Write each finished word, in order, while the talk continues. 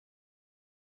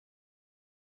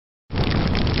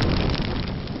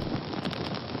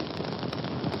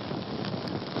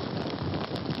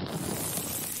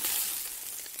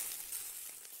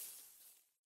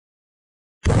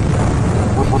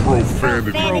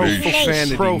Profanity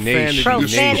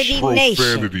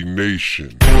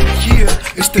Nation. Yeah,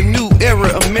 it's the new era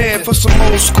of man for some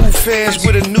old school fans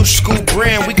with a new school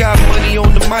brand. We got money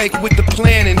on the mic with the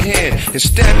plan in hand. And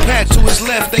Stat Pat to his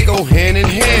left, they go hand in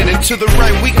hand. And to the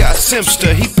right, we got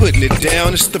Simpster, he putting it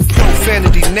down. It's the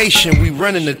Profanity Nation, we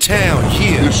running the town,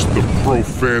 yeah. It's the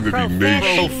Profanity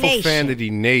Nation. Profanity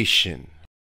Nation.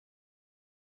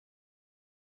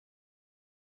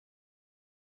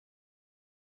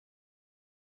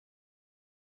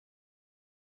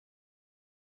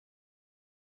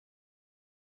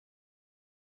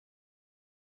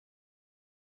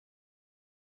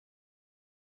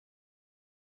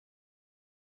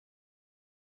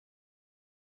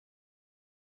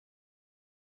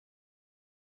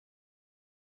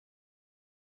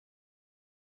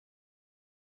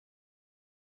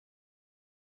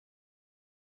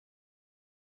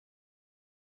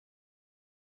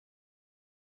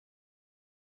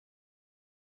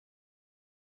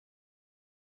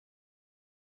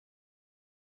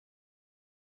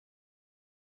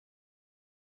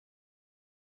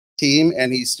 Team,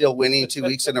 and he's still winning 2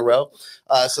 weeks in a row.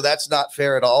 So that's not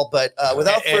fair at all. But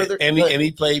without further, and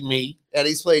he played me, and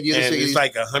he's played you. And it's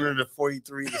like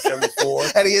 143 to 74,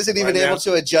 and he isn't even able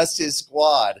to adjust his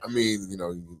squad. I mean, you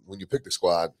know, when you pick the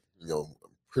squad, you know,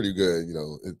 pretty good. You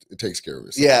know, it takes care of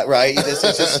itself. Yeah, right. It's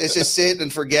just sit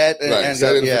and forget. And, right,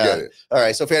 set and forget it. All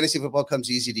right, so fantasy football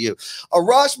comes easy to you.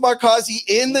 Arash Markazi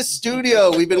in the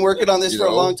studio. We've been working on this for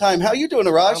a long time. How you doing,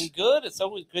 Arash? I'm good. It's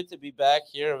always good to be back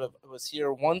here. I was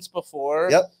here once before.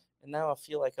 Yep. And now I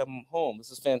feel like I'm home.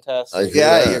 This is fantastic.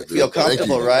 You feel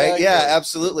comfortable, right? Yeah,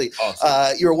 absolutely.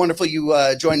 Awesome. You were wonderful. You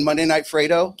joined Monday Night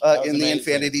Fredo in the amazing.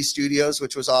 Infinity Studios,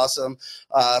 which was awesome.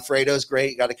 Fredo's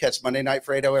great. You got to catch Monday Night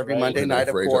Fredo every Monday night,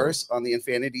 of course, on the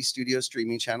Infinity Studios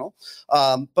streaming channel.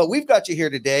 But we've got you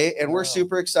here today, and we're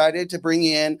super excited to bring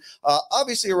you in.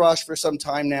 Obviously, Arash, for some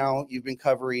time now, you've been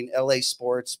covering LA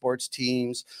sports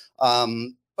teams.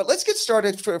 But let's get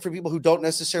started for people who don't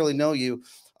necessarily know you.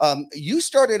 You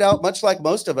started out much like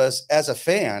most of us as a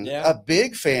fan, a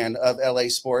big fan of LA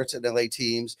sports and LA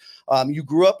teams. You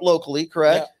grew up locally,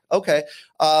 correct? Yeah. Okay.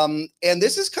 And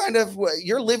this is kind of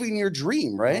you're living your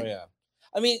dream, right? Oh, yeah.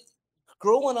 I mean,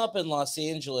 growing up in Los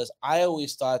Angeles, I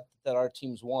always thought that our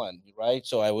teams won, right?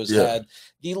 So I had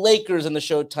the Lakers and the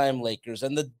Showtime Lakers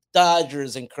and the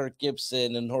Dodgers and Kirk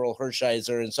Gibson and Oral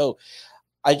Hershiser. And so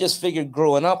I just figured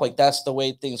growing up, like, that's the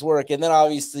way things work. And then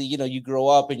obviously, you know, you grow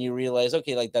up and you realize,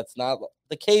 okay, like, that's not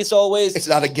the case always. It's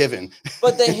not a given.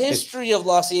 But the history of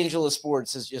Los Angeles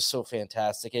sports is just so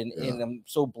fantastic. And I'm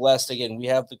so blessed. Again, we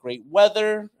have the great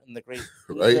weather and the great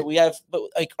that we have, but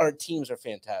like our teams are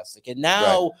fantastic. And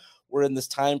now we're in this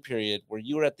time period where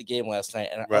you were at the game last night.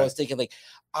 And I was thinking, like,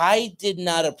 I did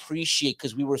not appreciate,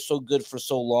 because we were so good for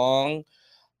so long,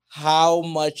 how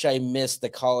much I missed the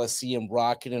Coliseum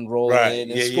rocking and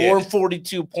rolling and scoring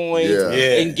 42 points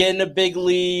and getting a big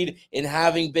lead and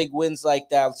having big wins like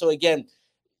that. So again,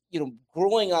 you know,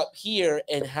 growing up here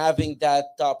and having that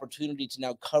opportunity to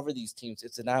now cover these teams,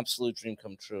 it's an absolute dream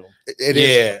come true. It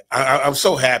is. I'm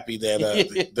so happy that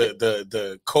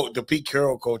the Pete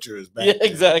Carroll culture is back. Yeah,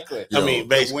 exactly. I mean,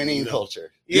 basically, winning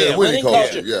culture. Yeah, winning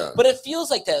culture. Yeah. But it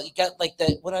feels like that. You got like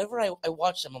that. Whenever I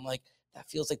watch them, I'm like, that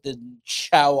feels like the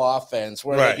Chow offense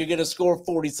where like, you're going to score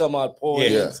 40 some odd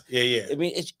points. Yeah. I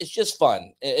mean, it's just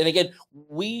fun. And again,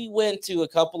 we went to a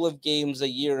couple of games a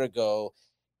year ago.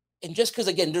 And just because,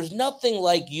 again, there's nothing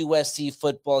like USC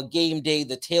football, game day,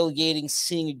 the tailgating,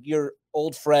 seeing your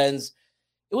old friends.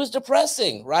 It was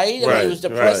depressing, right? I mean, it was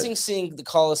depressing seeing the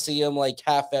Coliseum like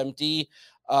half empty.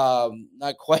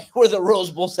 Not quite where the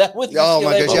Rose Bowl's at with oh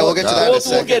my gosh, we'll get to that in a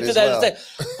second. We'll get to that in a second.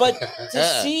 But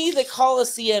to see the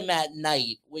Coliseum at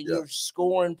night when you're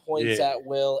scoring points at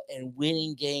will and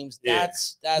winning games,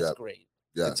 that's great.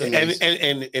 Yeah, and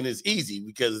it's easy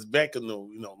because it's back in the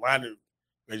line of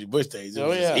Reggie Bush days. It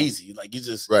was just easy. Like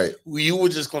you were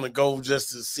just going to go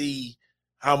just to see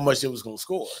how much it was going to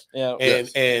score. Yeah,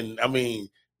 and I mean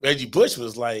Reggie Bush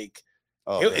was like.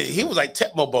 He was like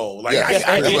Tecmo Bowl, like you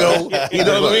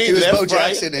know what I mean. He was Bo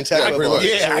Jackson in Tecmo Bowl.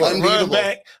 Yeah,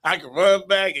 I can run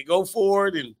back and go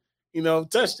forward and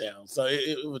touchdown. So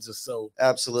it was just so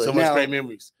absolutely so much great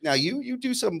memories. Now you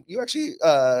do some. You actually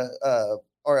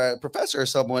a professor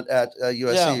somewhat at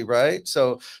USC, right?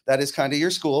 So that is kind of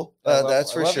your school.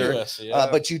 That's for sure.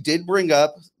 USC, but you did bring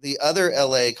up the other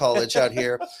LA college out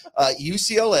here,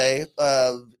 UCLA.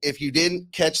 If you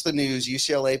didn't catch the news,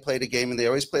 UCLA played a game, and they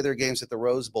always play their games at the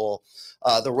Rose Bowl.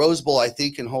 The Rose Bowl, I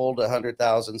think, can hold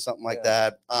 100,000, something like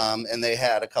that. And they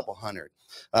had a couple hundred.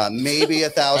 Maybe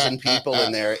 1,000 people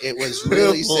in there. It was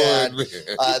really sad.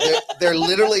 They're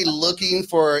literally looking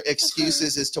for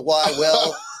excuses as to why.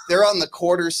 Well, they're on the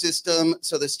quarter system,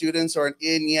 so the students aren't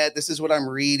in yet. This is what I'm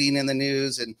reading in the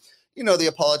news. And, you know, the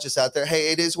apologists out there,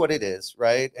 hey, it is what it is,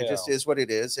 right? It just is what it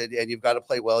is. And you've got to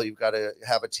play well. You've got to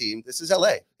have a team. This is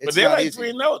LA. But they're like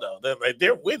 3-0, though.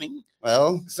 They're winning.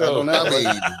 Well, so, I don't know. I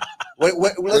mean,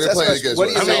 what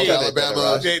do you think?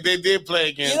 Alabama. They did play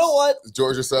against. You know what?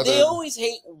 Georgia Southern. They always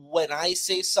hate when I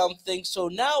say something. So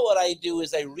now what I do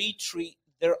is I retweet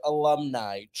their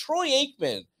alumni. Troy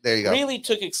Aikman really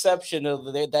took exception of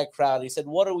that crowd. He said,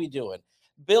 what are we doing?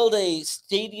 Build a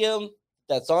stadium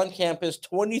that's on campus,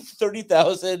 20,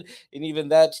 30,000, and even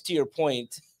that, to your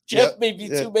point, Jeff, may be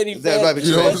too many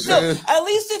fans. At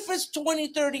least if it's 20,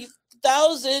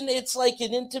 30,000, it's like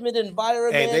an intimate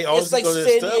environment. It's like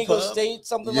San Diego State,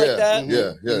 something like that.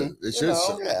 It should.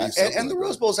 And the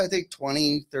Rose Bowl is, I think,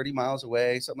 20, 30 miles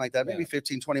away, something like that, maybe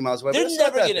 15, 20 miles away. They're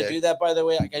never going to do that, by the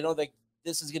way. Like, I know that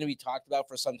this is going to be talked about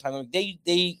for some time.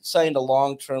 They signed a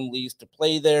long-term lease to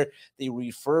play there. They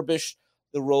refurbished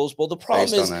the Rose Bowl. The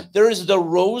problem is there is the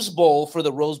Rose Bowl for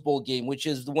the Rose Bowl game, which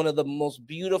is one of the most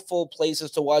beautiful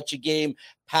places to watch a game.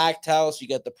 Packed house, you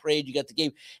got the parade, you got the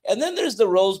game. And then there's the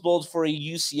Rose Bowl for a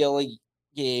UCLA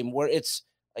game where it's,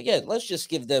 again, let's just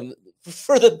give them,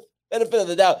 for the benefit of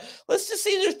the doubt, let's just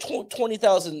say there's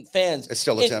 20,000 fans. It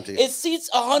still looks empty. It seats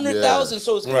 100,000,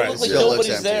 so it's going to look like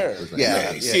nobody's there.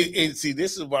 See,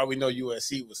 this is why we know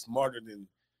USC was smarter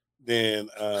than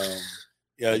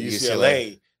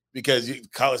UCLA. Because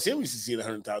Coliseum used to see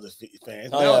 100,000 fans.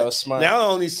 It was smart. Now it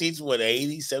only seats,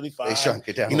 80, 75? They shrunk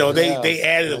it down. You know, they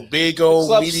added a big old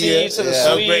club media. Seats and the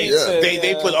suites.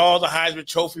 They put all the Heisman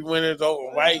Trophy winners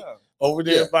over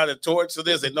there by the torch. So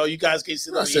they said, no, you guys can't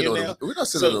sit on the We're not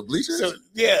sitting on the bleachers. So,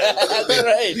 that's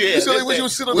right. You said you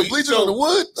sit on the bleachers on the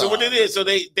wood? So what it is, so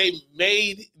they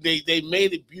made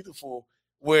it beautiful.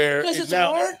 Where because it's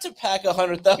hard to pack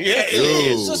 100,000. Yeah, it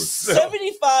is. So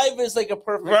 75 is like a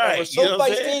perfect number.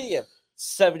 SoFi Stadium,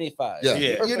 75.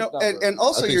 Yeah. You know, and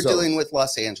also you're dealing with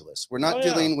Los Angeles. We're not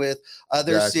dealing with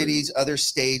other cities, other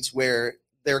states where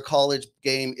their college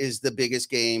game is the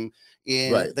biggest game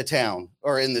in the town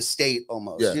or in the state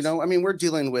almost. You know, I mean,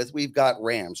 we've got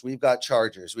Rams, we've got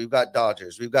Chargers, we've got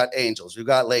Dodgers, we've got Angels, we've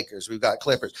got Lakers, we've got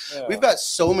Clippers. We've got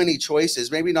so many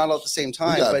choices, maybe not all at the same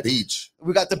time, but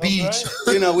we got the beach.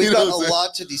 You know, we've got a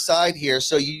lot to decide here.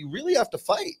 So you really have to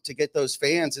fight to get those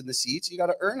fans in the seats. You got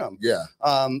to earn them.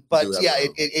 But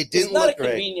it didn't look great. It's not a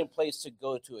convenient place to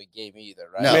go to a game either,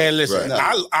 right? No. Man, listen,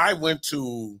 I went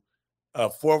to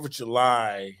 4th of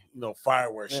July,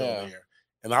 fireworks show there.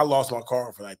 And I lost my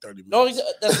car for like 30 minutes. No,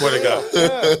 that's where to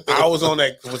go. I was on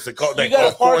that. What's it called? You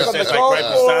got to park on the golf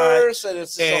course, and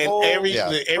it's and whole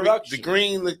the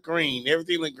green looked green.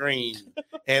 Everything looked green,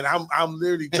 and I'm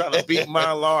literally trying to beat my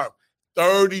alarm.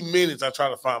 30 minutes I try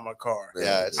to find my car.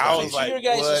 I was like, to your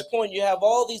guys' point, you have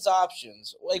all these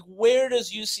options. Like, where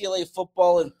does UCLA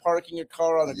football and parking your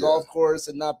car on a golf course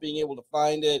and not being able to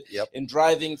find it and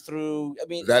driving through? I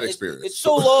mean, that experience. It's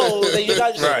so low that you're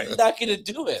not going to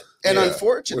do it. And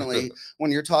unfortunately,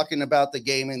 when you're talking about the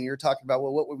game and you're talking about,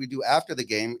 well, what would we do after the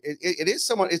game? It is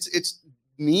somewhat, it's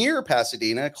near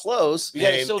Pasadena, close. You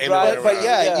still drive, but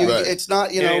it's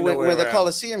not, with the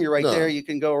Coliseum, you're right there. You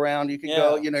can go around, you can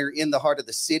go, you're in the heart of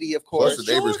the city, of course. Plus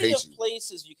the neighbors hate you.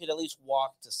 Places you could at least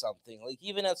walk to something, like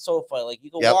even at SoFi, like you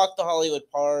can walk to Hollywood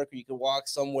Park, or you can walk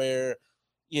somewhere,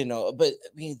 but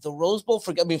I mean, the Rose Bowl,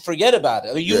 forget about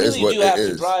it. I mean, you really do have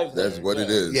to drive there. That's what it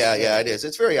is. Yeah, it is.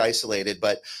 It's very isolated,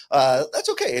 but that's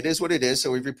okay. It is what it is. So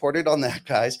we've reported on that,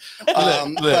 guys.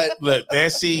 Look,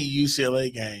 that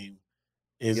UCLA game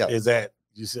is at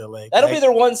UCLA. That'll be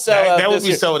their one sellout. That would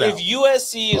be sold out. If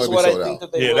USC is what I think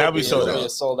that they will, that'll be sold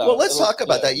out. Well, let's talk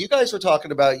about that. You guys were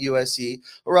talking about USC.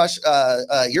 Arash,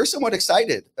 you're somewhat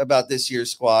excited about this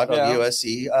year's squad on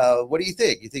USC. What do you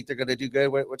think? You think they're going to do good?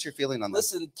 What's your feeling on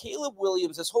this? Listen, Caleb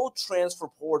Williams, this whole transfer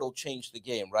portal changed the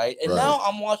game, right? And now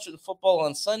I'm watching football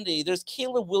on Sunday. There's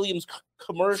Caleb Williams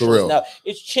commercials now.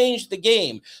 It's changed the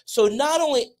game. So not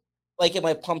only am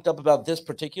I pumped up about this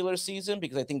particular season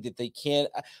because I think that they can.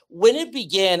 When it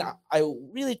began, I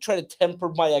really try to temper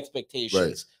my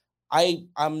expectations.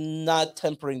 I'm not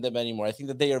tempering them anymore. I think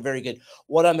that they are very good.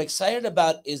 What I'm excited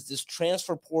about is this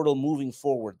transfer portal moving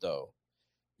forward, though.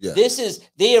 Yeah.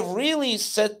 They have really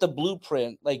set the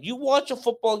blueprint. Like, you watch a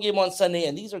football game on Sunday,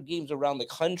 and these are games around the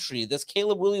country. This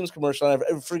Caleb Williams commercial,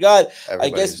 I forgot. I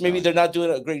guess maybe they're not doing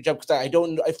a great job because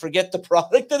I forget the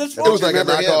product that it's for. It was like a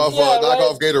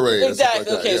knockoff Gatorade.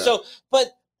 Exactly. Like okay, yeah. So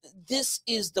but this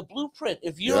is the blueprint.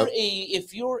 If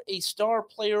you're a star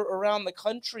player around the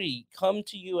country, come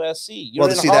to USC.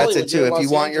 Well, see, that's it too. If you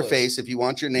want your face, if you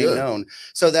want your name known,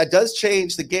 so that does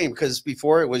change the game, because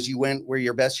before it was you went where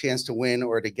your best chance to win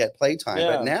or to get play time,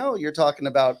 but now you're talking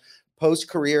about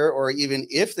post-career, or even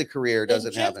if the career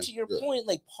doesn't happen. To your point,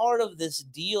 like, part of this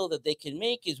deal that they can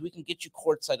make is we can get you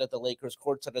courtside at the Lakers,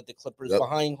 courtside at the Clippers,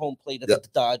 behind home plate at the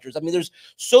Dodgers. I mean, there's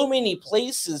so many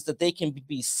places that they can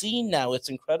be seen now. It's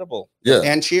incredible. Yeah,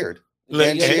 and cheered.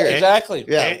 Exactly.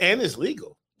 Yeah, and it's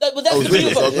legal. That's the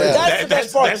beautiful. That's the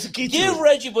best part. That's the key. Give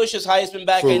Reggie Bush his Heisman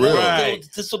back. I know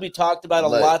this will be talked about a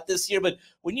lot this year, but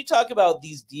when you talk about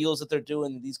these deals that they're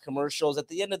doing, these commercials, at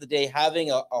the end of the day,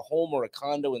 having a home or a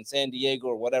condo in San Diego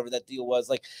or whatever that deal was,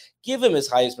 like, give him his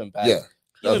Heisman back. Yeah.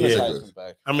 Give him his Heisman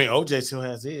back. I mean, OJ still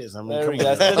has his. I mean, come on. You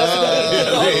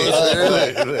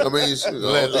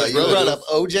brought up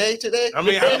OJ today. I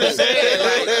mean, I'm just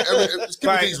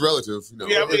saying, things relative. You know,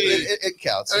 yeah, I mean, it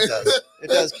counts. It does. It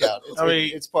does count.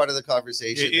 It's part of the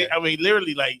conversation. I mean,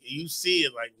 literally, like, you see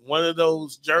it, like, one of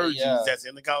those jerseys that's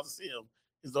in the Coliseum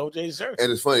is OJ's jersey.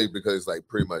 And it's funny because, like,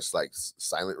 pretty much like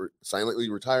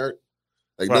silently retired.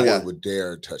 Like, no one would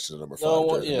dare touch the number 5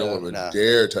 jersey. No one would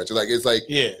dare touch it. Like, it's like,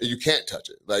 you can't touch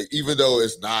it. Like, even though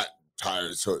it's not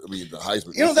tired. So, I mean, the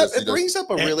Heisman. You know, it brings up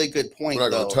a really good point,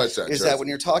 though, touch that is that when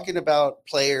you're talking about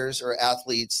players or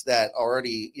athletes that are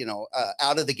already,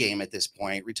 out of the game at this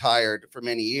point, retired for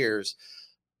many years,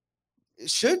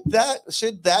 should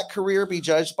that career be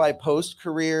judged by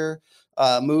post-career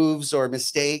moves or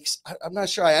mistakes? I'm not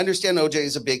sure. I understand OJ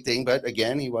is a big thing, but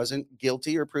again, he wasn't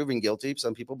guilty or proven guilty.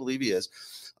 Some people believe he is,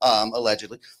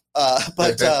 allegedly. I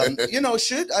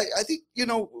think,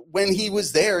 when he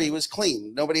was there, he was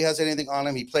clean. Nobody has anything on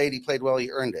him. He played well.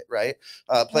 He earned it, right?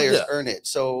 Players earn it.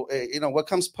 So, what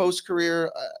comes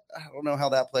post-career, I don't know how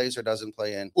that plays or doesn't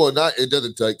play in. Well, it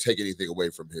doesn't take anything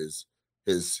away from his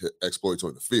exploits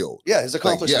on the field. Yeah, his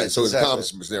accomplishments. So his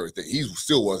accomplishments and everything. He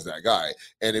still was that guy.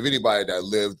 And if anybody that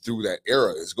lived through that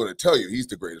era is going to tell you he's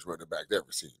the greatest running back they've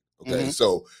ever seen. Okay.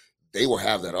 So they will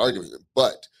have that argument.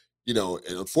 But, and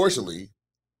unfortunately,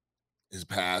 his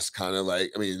past kind of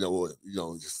like,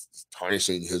 just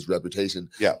tarnishing his reputation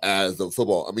as the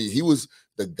football. I mean, he was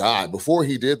the guy before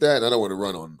he did that. And I don't want to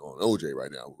run on OJ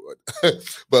right now,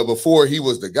 but before he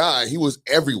was the guy, he was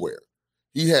everywhere.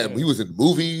 He was in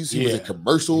movies. He was in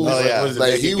commercials. Oh, yeah.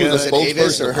 Like, he was a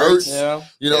spokesperson for Hurts.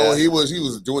 He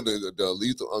was doing the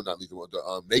lethal, not lethal,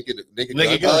 the naked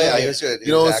gun. Oh yeah, he was good.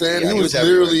 You know what I'm saying? He was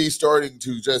literally starting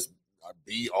to just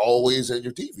be always in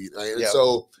your TV. And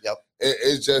so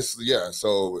it's just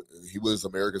So he was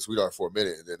America's sweetheart for a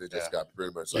minute, and then it just got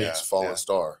pretty much like falling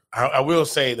star. I will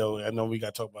say though, I know we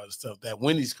got to talk about the stuff, that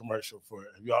Wendy's commercial for,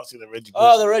 have you all seen the Reggie Bush?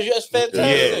 Oh, the Reggie, that's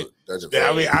fantastic. Yeah,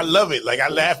 I mean, I love it. Like, I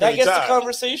laugh every time. That gets the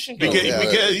conversation going.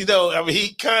 Because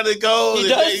he kind of goes.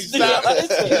 He and does. then he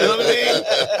stops. You know what I mean?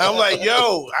 I'm like,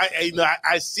 yo,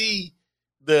 I see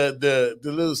the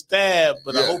little stab,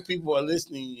 but I hope people are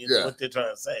listening and what they're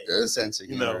trying to say. The sense of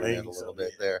humor a little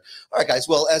bit there. All right, guys.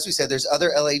 Well, as we said, there's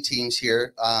other LA teams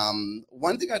here.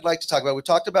 One thing I'd like to talk about, we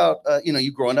talked about,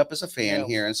 you growing up as a fan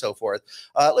here and so forth.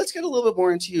 Let's get a little bit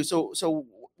more into you. So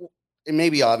it may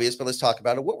be obvious, but let's talk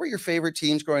about it. What were your favorite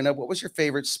teams growing up? What was your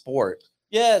favorite sport?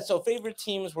 Yeah, so favorite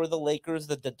teams were the Lakers,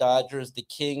 the Dodgers, the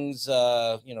Kings.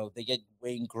 They get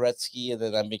Wayne Gretzky, and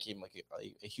then I became like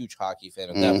a huge hockey fan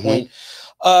at that point.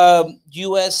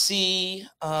 USC,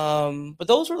 but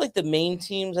those were like the main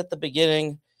teams at the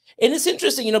beginning. And it's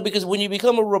interesting, because when you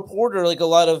become a reporter, like, a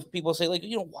lot of people say, like,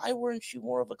 why weren't you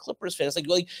more of a Clippers fan? It's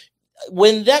like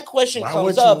when that question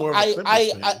comes up,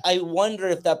 I wonder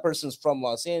if that person's from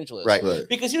Los Angeles. Right.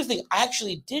 Because here's the thing, I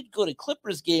actually did go to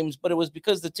Clippers games, but it was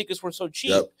because the tickets were so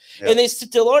cheap. And they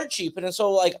still are cheap. And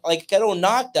so like I don't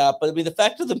knock that, but I mean, the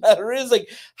fact of the matter is, like,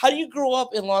 how do you grow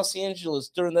up in Los Angeles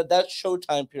during that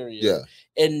Showtime period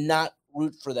and not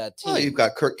root for that team? Oh, you've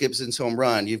got Kirk Gibson's home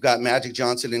run. You've got Magic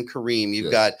Johnson and Kareem. You've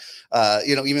got,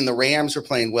 even the Rams were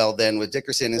playing well then with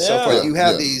Dickerson and so forth. You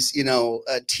have these,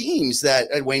 teams that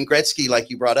Wayne Gretzky, like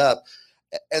you brought up,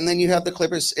 and then you have the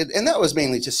Clippers, and that was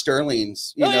mainly to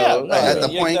Sterling's, at the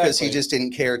point, because he just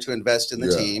didn't care to invest in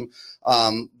the team.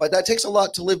 But that takes a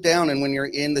lot to live down, and when you're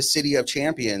in the city of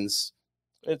champions,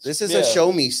 This is a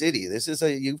show me city. This is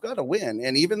you've got to win.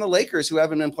 And even the Lakers, who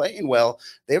haven't been playing well,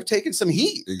 they've taken some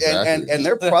heat. Exactly. And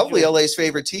they're probably LA's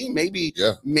favorite team. Maybe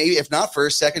if not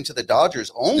first, second to the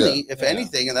Dodgers only, if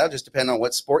anything. And that'll just depend on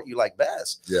what sport you like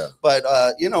best. Yeah. But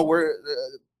we're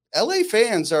LA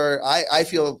fans are, I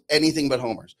feel, anything but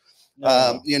homers.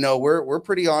 We're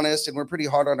pretty honest and we're pretty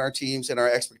hard on our teams and our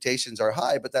expectations are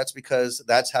high, but that's because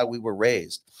that's how we were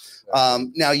raised.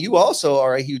 Now you also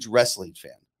are a huge wrestling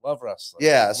fan. Love wrestling.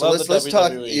 Yeah, so let's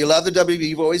talk. You love the WWE.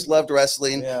 You've always loved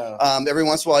wrestling. Yeah. Every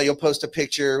once in a while, you'll post a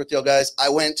picture with the guys. I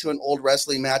went to an old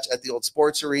wrestling match at the old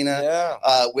sports arena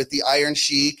with the Iron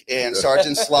Sheik and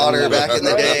Sergeant Slaughter back in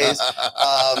the days.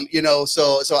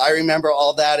 So I remember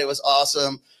all that. It was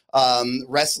awesome.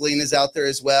 Wrestling is out there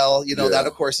as well. That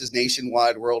of course is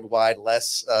nationwide, worldwide,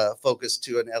 less focused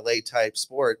to an LA type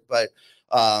sport, but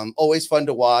always fun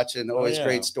to watch and always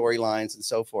great storylines and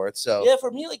so forth. So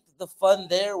for me, like the fun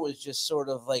there was just sort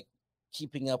of like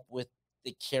keeping up with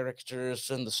the characters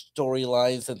and the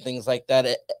storylines and things like that.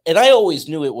 And I always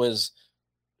knew it was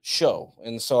show,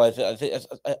 and so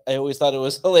I always thought it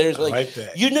was hilarious. Like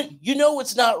that.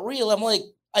 It's not real. I'm like,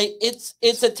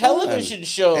 it's a television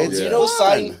show. It's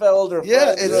Seinfeld or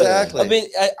Friends. Exactly. I mean,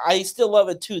 I still love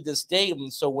it to this day.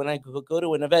 And so when I go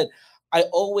to an event,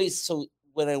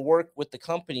 when I work with the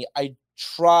company, I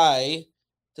try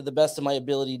to the best of my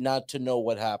ability not to know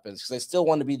what happens because I still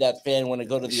want to be that fan when I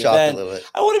go to the event.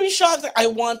 I want to be shocked. I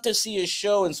want to see a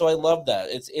show, and so I love that.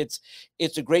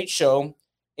 It's a great show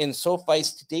in SoFi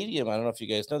Stadium. I don't know if you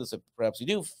guys know this, perhaps you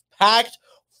do. Packed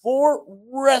for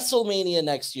WrestleMania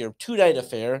next year, 2-night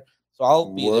affair. So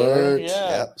I'll be there.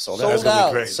 Yeah, sold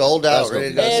out. Sold out. Ready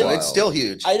to go. So it's still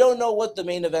huge. I don't know what the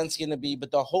main event's going to be,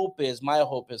 but my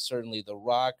hope is certainly The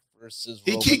Rock versus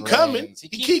Roman keep coming. Reigns. He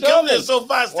keep coming at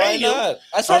SoFi Stadium. Why not?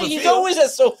 That's right. He's always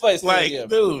at SoFi Stadium. Like,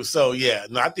 dude. So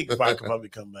I think Rock could probably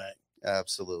come back.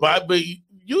 Absolutely. But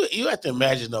you have to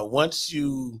imagine though. Once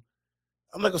I'm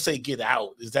not gonna say get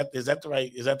out. Is that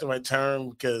the right term?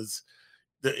 Because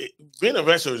being a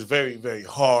wrestler is very, very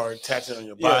hard, taxing on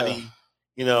your body.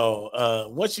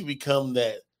 Once you become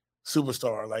that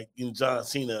superstar like John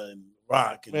Cena and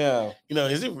Rock, and,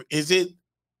 is it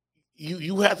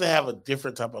you have to have a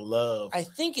different type of love. I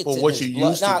think it's for what you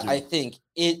used to do. I think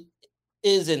it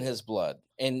is in his blood,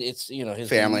 and it's his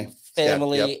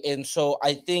family, and so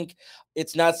I think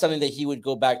it's not something that he would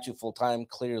go back to full time.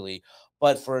 Clearly,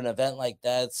 but for an event like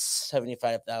that,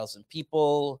 75,000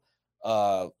 people.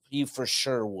 He for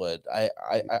sure would. I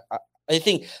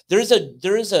think there's a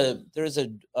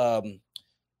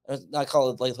not call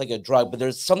it like a drug, but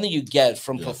there's something you get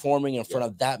from performing in front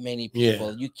of that many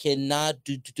people. You cannot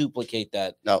duplicate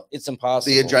that. No, it's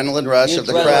impossible. The adrenaling rush of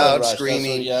the crowd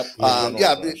screaming. I was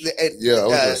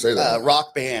gonna say that.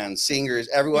 Rock bands, singers,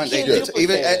 everyone. They do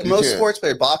even most sports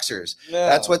players, boxers.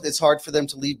 That's what it's hard for them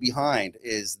to leave behind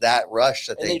is that rush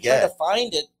that they get. Try to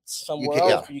find it somewhere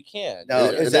else. You can't. No,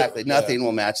 exactly. Nothing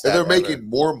will match that. And they're making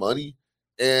more money.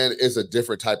 And it's a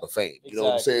different type of fame. You know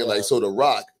what I'm saying? Like, so The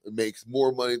Rock makes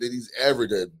more money than he's ever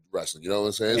did wrestling. You know what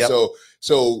I'm saying? Yep.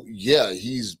 So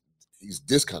he's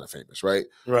this kind of famous, right?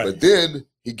 Right. But then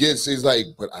he's like,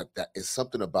 it's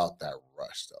something about that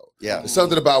rush, though. Yeah. It's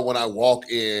something about when I walk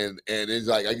in and it's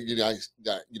like,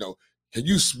 can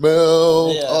you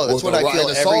smell? Yeah. Oh, that's what I feel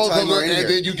every time we're in here. And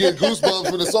then you get goosebumps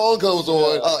when the song comes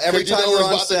on. Oh, every time we're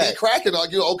on set. To be cracking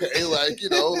on you, okay,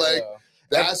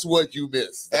 that's what you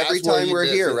miss. Every time we're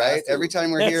here, right? Every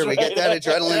time we're here, we get that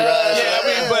adrenaline rush.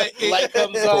 Yeah, but light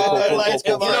comes on, lights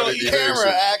come on,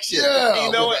 camera action. Yeah,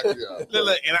 you know what?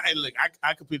 Look,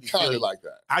 I completely feel you like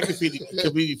that. I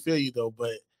completely feel you though.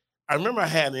 But I remember I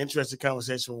had an interesting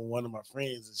conversation with one of my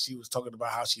friends, and she was talking about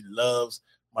how she loves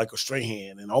Michael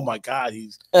Strahan, and oh my God,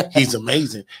 he's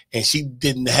amazing. And she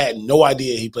had no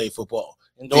idea he played football.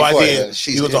 No idea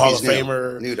he was a Hall of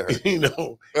Famer. New to her. You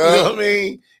know what I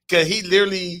mean? Because he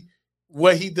literally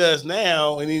what he does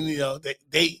now, and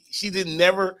then, she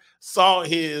never saw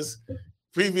his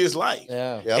previous life.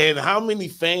 Yeah. And how many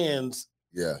fans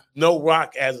know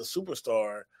Rock as a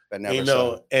superstar,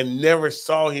 and never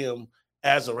saw him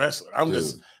as a wrestler?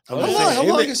 How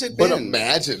long has it been? But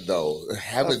imagine though,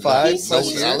 having no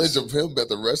knowledge of him at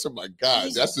the wrestler. My God,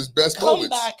 that's his best come moments.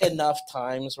 back enough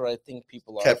times where I think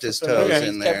people kept his toes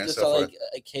in there and so forth.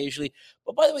 Occasionally.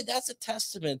 But by the way, that's a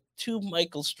testament to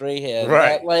Michael Strahan.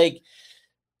 Right. That,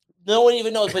 no one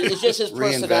even knows, but it's just his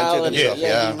personality.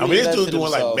 I mean, this dude's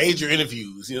doing like major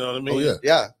interviews. You know what I mean? Oh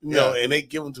yeah. And they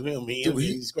give them to him. He's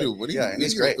great.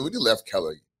 He's great. When he left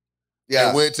Kelly.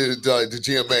 And went to the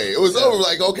GMA. It was over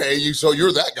like, okay,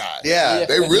 you're that guy. Yeah.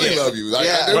 They really love you. Like,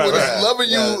 they're loving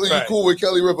you. You're cool with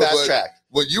Kelly Ripa. Fast track.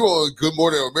 when you on Good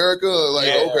Morning America, like,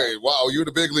 okay, wow, you're in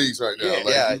the big leagues right now.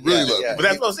 You really love it. But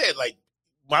that's what I'm saying. Like,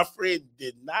 my friend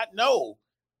did not know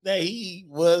that he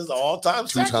was all-time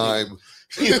two-time.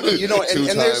 You know, and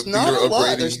there's not a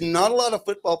lot. There's not a lot of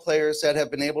football players that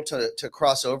have been able to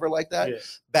cross over like that. Yeah.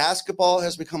 Basketball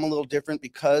has become a little different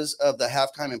because of the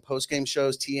halftime and postgame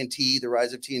shows, TNT, the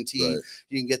rise of TNT. Right.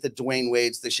 You can get the Dwayne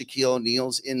Wades, the Shaquille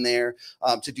O'Neals in there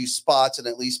to do spots and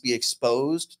at least be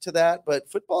exposed to that.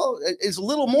 But football is a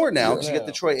little more now because you get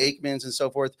the Troy Aikmans and so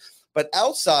forth. But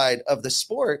outside of the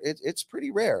sport, it's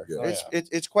pretty rare. Yeah.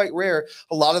 It's quite rare.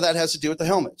 A lot of that has to do with the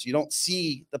helmets. You don't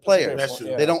see the players.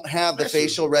 They don't have the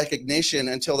facial recognition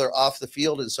until they're off the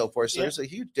field and so forth. So there's a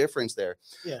huge difference there.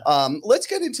 Yeah. Let's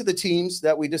get into the teams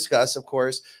that we discuss, of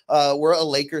course. We're a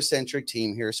Lakers-centric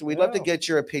team here, so we'd love to get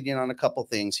your opinion on a couple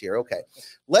things here. Okay.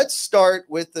 Let's start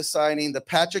with the signing, the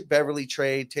Patrick Beverley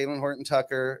trade, Taylor Horton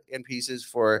Tucker in pieces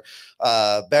for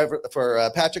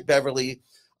Patrick Beverley.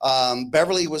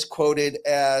 Beverly was quoted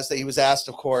as that he was asked,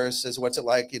 of course, as what's it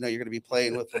like, you're going to be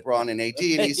playing with LeBron and AD,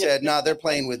 and he said, "No, they're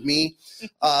playing with me."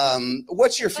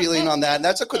 What's your feeling on that? And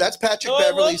that's Patrick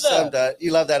Beverley summed up.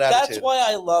 You love that attitude. That's why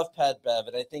I love Pat Bev,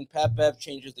 and I think Pat Bev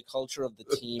changes the culture of the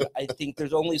team. I think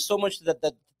there's only so much that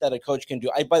a coach can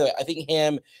do. By the way, I think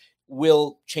Ham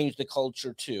will change the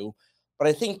culture too. But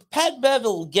I think Pat Bev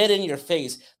will get in your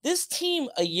face. This team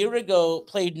a year ago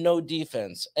played no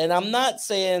defense, and I'm not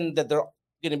saying that they're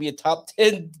going to be a top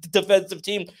 10 defensive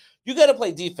team. You got to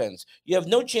play defense. You have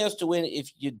no chance to win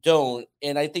if you don't.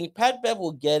 And I think Pat Bev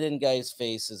will get in guys'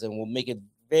 faces and will make it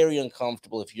very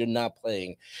uncomfortable if you're not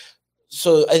playing.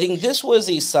 So I think this was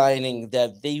a signing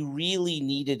that they really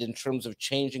needed in terms of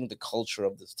changing the culture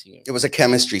of this team. It was a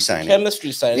chemistry signing. Yeah.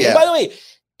 And by the way,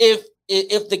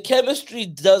 if the chemistry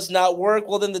does not work,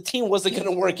 well, then the team wasn't going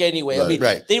to work anyway. Right.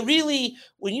 I mean, they really,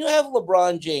 when you have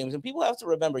LeBron James, and people have to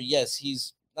remember, yes,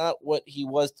 he's not what he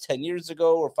was 10 years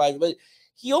ago or 5, but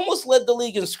he almost led the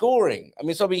league in scoring.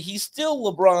 He's still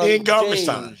LeBron in garbage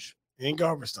time. In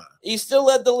garbage time. He still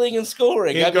led the league in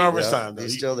scoring. In garbage time,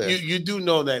 he's still there. You do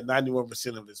know that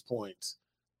 91% of his points,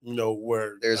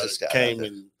 where there's a stat came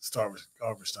in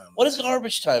garbage time. What is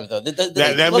garbage time, though?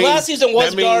 The last season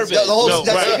was garbage.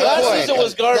 Last season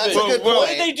was garbage. What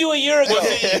did they do a year ago?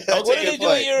 What did they do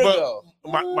a year ago?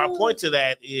 My point to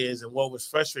that is, and what was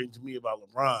frustrating to me about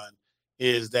LeBron,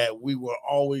 is that we were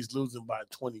always losing by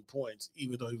 20 points,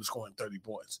 even though he was scoring 30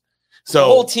 points. So the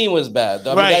whole team was bad.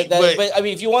 But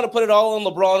if you want to put it all on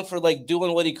LeBron for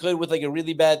doing what he could with a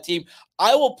really bad team,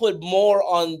 I will put more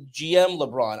on GM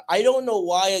LeBron. I don't know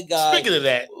why a guy. Speaking of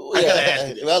that, I gotta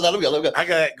ask you. Well, let him go. Go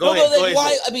ahead.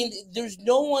 Why? There's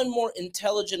no one more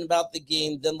intelligent about the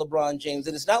game than LeBron James,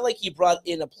 and it's not like he brought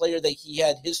in a player that he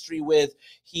had history with,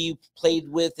 he played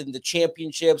with in the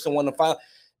championships and won the final.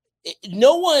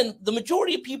 The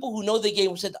majority of people who know the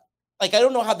game said, I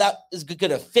don't know how that is going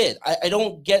to fit. I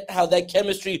don't get how that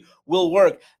chemistry will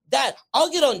work. That I'll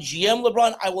get on GM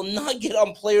LeBron. I will not get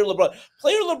on player LeBron.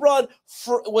 Player LeBron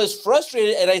was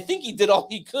frustrated, and I think he did all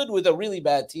he could with a really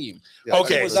bad team. Yeah,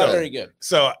 okay, it was not very good.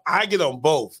 So I get on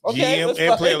both GM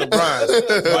and player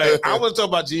LeBron. But I want to talk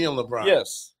about GM LeBron.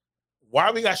 Yes.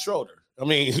 Why we got Schroeder?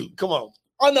 Come on.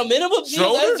 On the minimum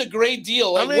deal, that's a great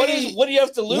deal. What do you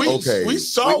have to lose? We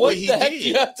saw what he did. What the heck do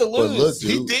you have to lose? Look,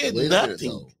 he did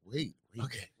nothing. Wait.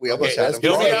 Okay. We almost had him.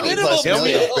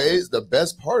 The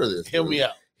best part of this. Hear me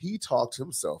out. He talked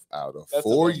himself out of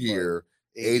 4-year,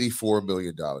 $84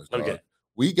 million. Okay.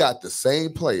 We got the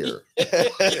same player for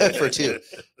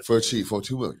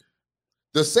 $2 million.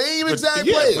 The same exact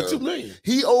player. For $2 million.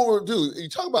 You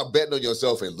talk about betting on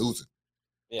yourself and losing.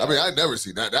 Yeah. I never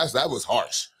seen that. That was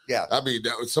harsh. Yeah.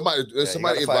 Somebody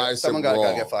advised someone got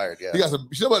to get fired. Yeah.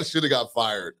 Somebody should have got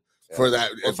fired for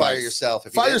that. Or fire yourself.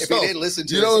 If you didn't listen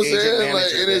to what I'm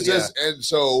saying?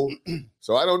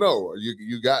 So I don't know.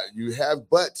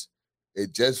 But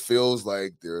it just feels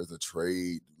like there's a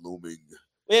trade looming.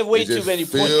 We have way too many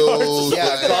point guards.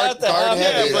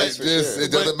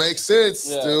 It doesn't make sense,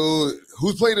 dude.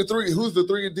 Who's playing the 3? Who's the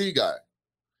 3 and D guy?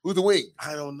 Who's the wing?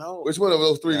 I don't know. Which one of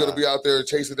those 3 going to be out there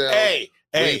chasing down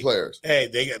players? Hey,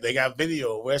 they got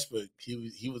video of Westbrook.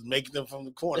 He was making them from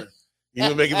the corner.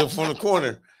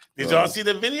 Did y'all see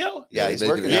the video? Yeah, he's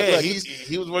working out. Yeah,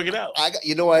 he was working out.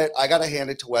 You know what? I got to hand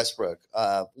it to Westbrook.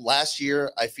 Last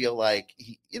year, I feel like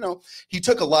he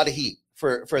took a lot of heat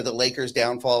for the Lakers'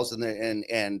 downfalls and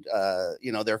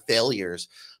their failures.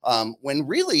 When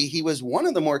really he was one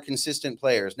of the more consistent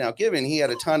players. Now, given he had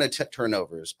a ton of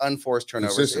turnovers, unforced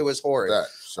turnovers, consistent. It was horrid.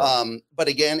 But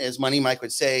again, as Money Mike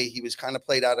would say, he was kind of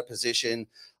played out of position.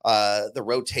 The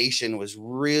rotation was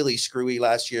really screwy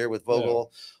last year with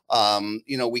Vogel.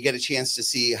 We get a chance to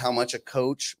see how much a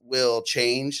coach will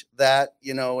change that,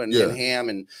 and Ham,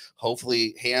 and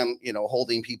hopefully Ham,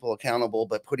 holding people accountable,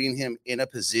 but putting him in a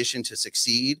position to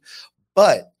succeed.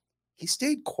 But he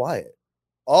stayed quiet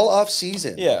all off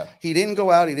season. Yeah. He didn't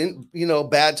go out. He didn't,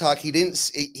 bad talk.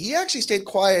 He actually stayed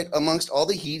quiet amongst all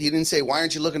the heat. He didn't say, why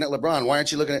aren't you looking at LeBron? Why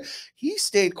aren't you looking at, he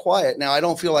stayed quiet. Now, I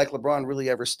don't feel like LeBron really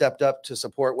ever stepped up to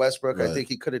support Westbrook. Right. I think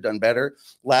he could have done better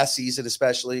last season,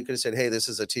 especially. He could have said, hey, this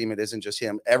is a team. It isn't just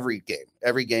him every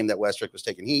game that Westbrook was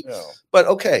taking heat. No. But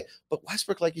okay. But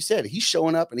Westbrook, like you said, he's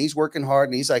showing up and he's working hard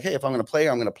and he's like, hey, if I'm going to play,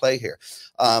 I'm going to play here.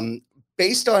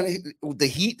 Based on the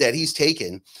heat that he's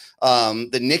taken,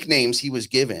 the nicknames he was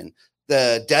given,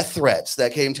 the death threats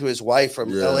that came to his wife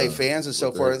from LA fans and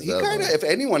so forth, he kind of, if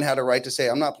anyone had a right to say,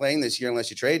 I'm not playing this year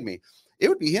unless you trade me, it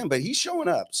would be him, but he's showing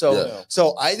up.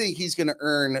 So I think he's going to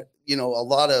earn, a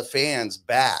lot of fans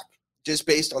back just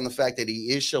based on the fact that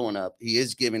he is showing up. He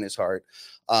is giving his heart.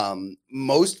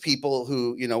 Most people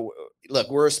who, look,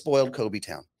 we're a spoiled Kobe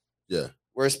town. Yeah.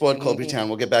 We're a spoiled Kobe town.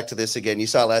 We'll get back to this again. You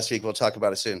saw last week. We'll talk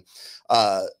about it soon.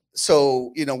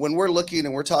 So, when we're looking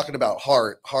and we're talking about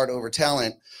heart over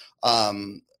talent,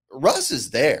 Russ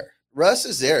is there.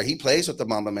 He plays with the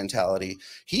Mamba mentality.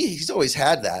 He's always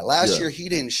had that. Last year, he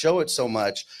didn't show it so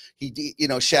much.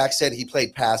 Shaq said he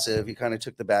played passive. He kind of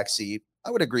took the back seat. I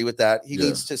would agree with that. He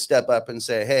needs to step up and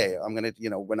say, hey, I'm going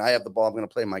to, when I have the ball, I'm going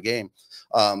to play my game.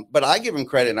 But I give him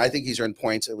credit, and I think he's earned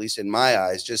points, at least in my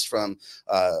eyes, just from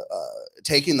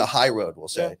taking the high road, we'll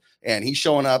say. Yeah. And he's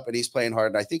showing up, and he's playing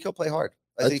hard, and I think he'll play hard.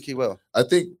 I think he will. I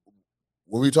think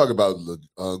when we talk about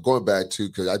going back to,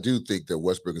 because I do think that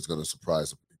Westbrook is going to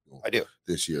surprise people. I do.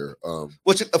 This year.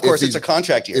 Which, of course, it's a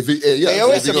contract year. They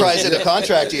always surprise in a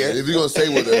contract year. If he's going to stay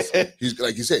with us, he's,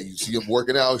 like you said, you see him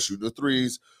working out, shooting the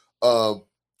threes.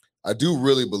 I do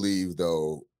really believe,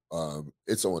 though,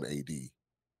 it's on AD.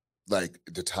 Like,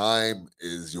 the time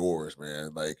is yours,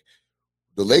 man. Like,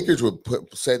 the Lakers were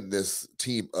setting this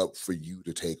team up for you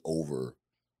to take over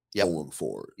going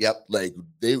forward. Yep. Like,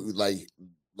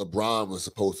 LeBron was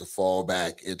supposed to fall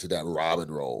back into that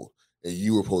Robin role, and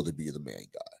you were supposed to be the main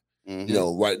guy.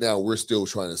 Mm-hmm. Right now, we're still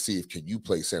trying to see if can you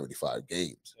play 75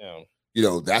 games. Yeah.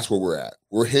 That's where we're at.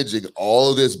 We're hinging all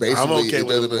of this basically. I'm okay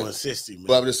with going 60, man.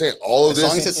 But I'm just saying, all of as this. As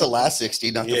long as it's the last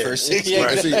 60, not the first 60.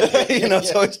 Right.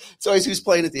 So it's always who's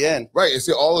playing at the end. Right. And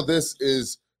see, all of this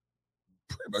is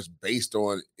pretty much based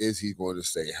on, is he going to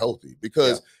stay healthy?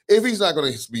 Because if he's not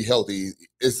going to be healthy,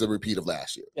 it's the repeat of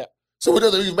last year. Yeah. So it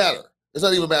doesn't even matter. It's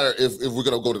not even matter if we're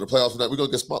going to go to the playoffs or not. We're going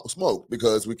to get smoked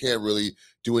because we can't really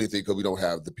do anything because we don't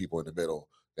have the people in the middle,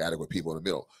 the adequate people in the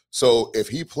middle. So if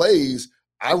he plays,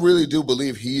 I really do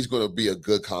believe he's going to be a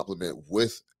good complement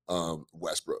with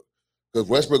Westbrook, because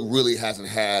Westbrook really hasn't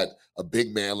had a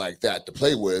big man like that to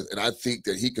play with, and I think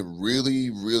that he can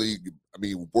really, really,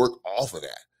 work off of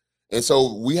that. And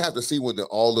so we have to see when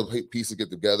all the pieces get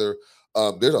together.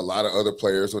 There's a lot of other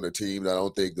players on the team that I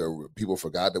don't think people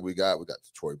forgot that we got. We got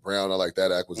Troy Brown. I like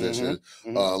that acquisition.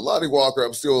 Lonnie Walker,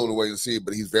 I'm still on the way to see,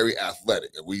 but he's very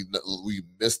athletic, and we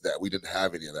missed that. We didn't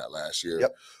have any of that last year.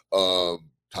 Yep.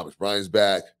 Thomas Bryant's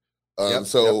back. We got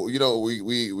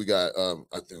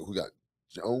I think we got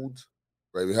Jones,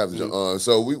 right? We have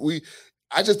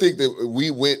I just think that we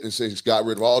went and got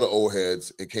rid of all the old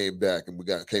heads and came back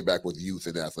with youth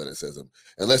and athleticism.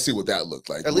 And let's see what that looked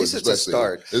like. At least it's a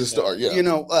start. It's a start,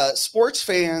 yeah. Sports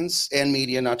fans and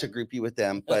media, not to group you with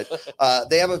them, but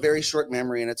they have a very short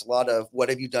memory, and it's a lot of what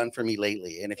have you done for me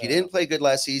lately? And if you didn't play good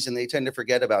last season, they tend to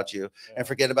forget about you and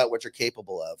forget about what you're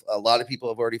capable of. A lot of people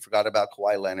have already forgot about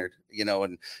Kawhi Leonard,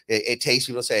 and it takes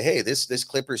people to say, hey, this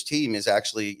Clippers team is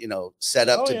actually, set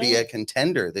up to be a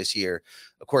contender this year.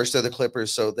 Of course, they're the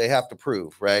Clippers, so they have to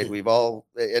prove, right? We've all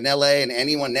in LA and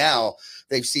anyone now,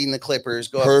 they've seen the Clippers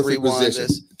go perfect up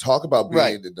 3-1. Talk about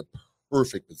being in the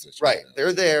perfect position. Right.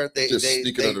 They're there. They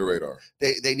sneaking under the radar.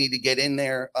 They need to get in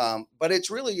there. But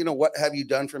it's really, what have you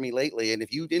done for me lately? And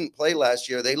if you didn't play last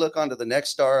year, they look onto the next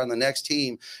star on the next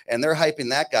team and they're hyping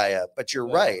that guy up. But you're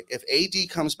right. If AD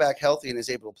comes back healthy and is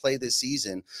able to play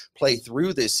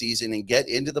through this season and get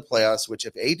into the playoffs, which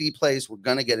if AD plays, we're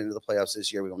going to get into the playoffs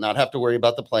this year. We will not have to worry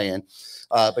about the play-in.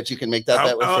 But you can make that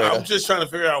bet with Fredo. I'm just trying to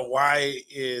figure out why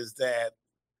is that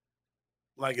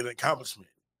like an accomplishment.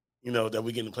 That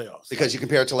we get in the playoffs. Because you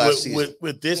compare it to last season.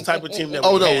 With this type of team that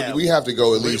we have to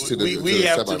go at least to the we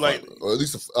have to or at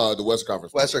least the Western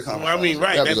Conference. Western Conference.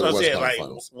 Right. That's what I'm saying. Like,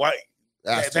 why?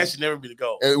 That should never be the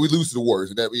goal. And we lose to the Warriors,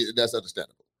 and that's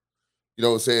understandable. You know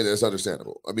what I'm saying? That's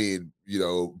understandable.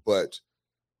 But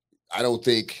I don't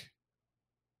think,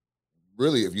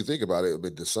 really, if you think about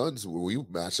it, the Suns, when we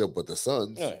match up with the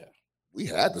Suns, we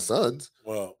had the Suns.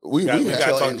 Well, we had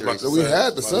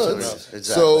the Suns. Exactly.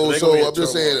 So I'm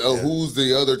just saying, who's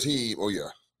the other team? Oh yeah,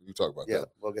 you talk about that.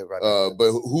 We'll get right back.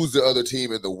 But who's the other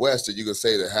team in the West that you can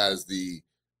say that has the,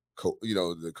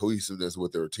 the cohesiveness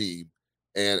with their team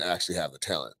and actually have the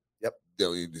talent? Yep.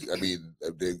 I mean,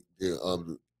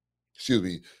 excuse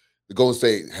me, the Golden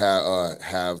State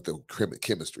have the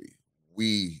chemistry.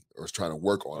 We are trying to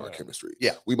work on our chemistry.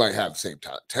 Yeah. We might have the same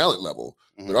talent level,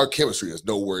 but our chemistry is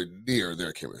nowhere near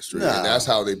their chemistry. No. And that's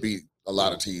how they beat a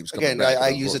lot of teams. Again, I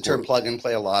use the term plug and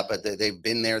play a lot, but they've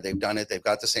been there, they've done it, they've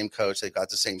got the same coach, they've got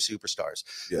the same superstars,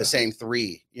 the same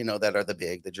three, that are the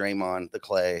big, the Draymond, the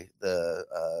Clay, the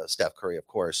Steph Curry, of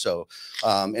course. So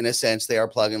in a sense, they are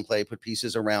plug and play, put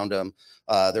pieces around them.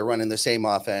 They're running the same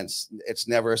offense. It's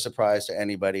never a surprise to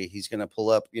anybody. He's going to pull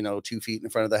up, 2 feet in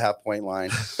front of the half-point line.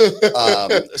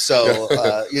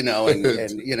 You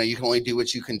can only do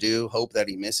what you can do, hope that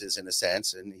he misses in a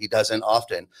sense, and he doesn't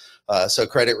often. So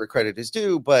credit where credit is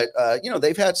due. But,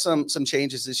 they've had some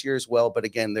changes this year as well. But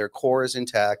again, their core is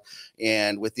intact.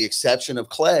 And with the exception of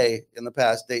Clay in the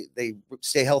past, they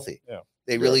stay healthy. Yeah.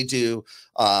 They really do.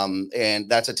 And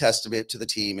that's a testament to the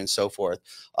team and so forth.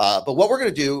 But what we're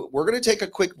going to do, we're going to take a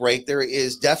quick break. There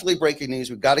is definitely breaking news.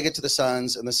 We've got to get to the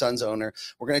Suns and the Suns owner.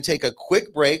 We're going to take a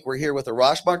quick break. We're here with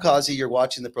Arash Markazi. You're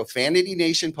watching the Profanity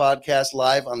Nation podcast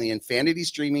live on the Infinity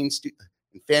Studio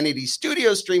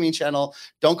streaming channel.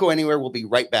 Don't go anywhere. We'll be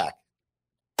right back.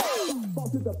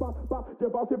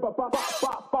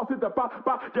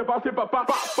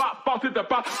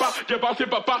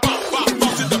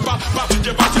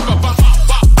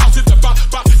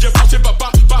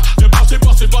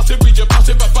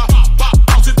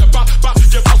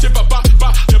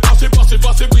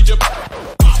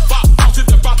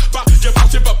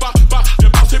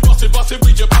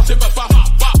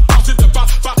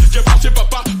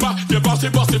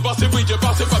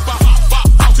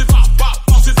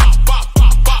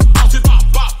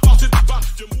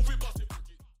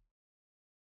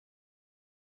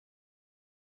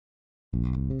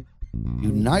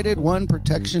 United One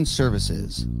Protection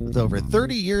Services. With over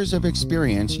 30 years of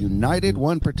experience, United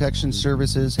One Protection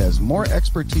Services has more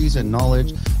expertise and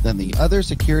knowledge than the other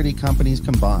security companies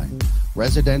combined.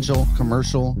 Residential,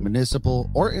 commercial, municipal,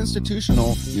 or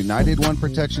institutional, United One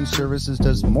Protection Services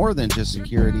does more than just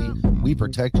security. We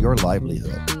protect your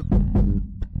livelihood.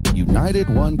 United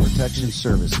One Protection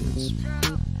Services.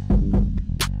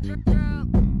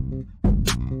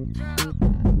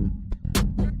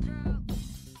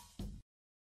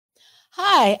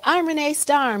 Hi, I'm Renee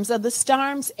Starms of the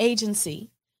Starms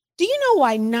Agency. Do you know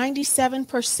why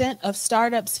 97% of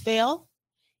startups fail?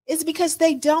 It's because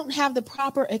they don't have the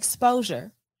proper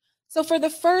exposure. So for the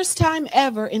first time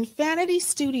ever, Infinity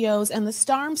Studios and the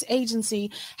Starms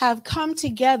Agency have come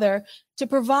together to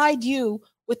provide you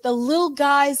with the Little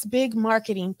Guys Big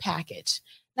Marketing Package.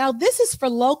 Now, this is for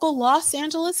local Los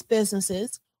Angeles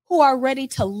businesses who are ready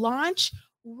to launch,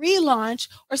 relaunch,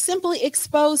 or simply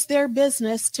expose their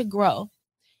business to grow.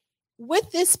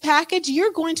 With this package,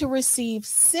 you're going to receive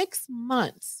 6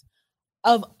 months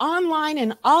of online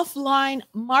and offline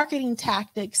marketing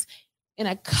tactics in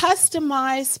a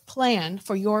customized plan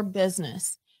for your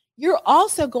business. You're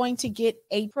also going to get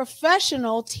a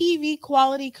professional TV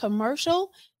quality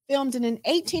commercial filmed in an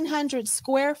 1,800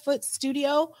 square foot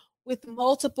studio with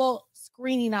multiple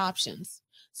screening options.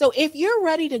 So if you're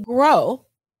ready to grow,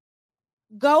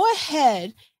 go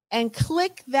ahead and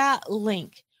click that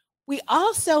link. We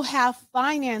also have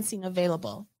financing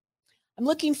available. I'm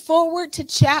looking forward to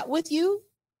chat with you.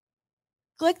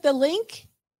 Click the link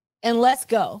and let's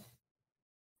go.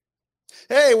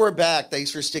 Hey, we're back.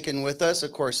 Thanks for sticking with us.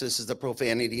 Of course, this is the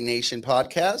Profanity Nation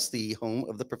podcast, the home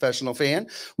of the professional fan.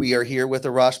 We are here with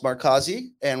Arash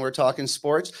Markazi, and we're talking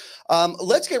sports.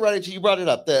 Let's get right into, you brought it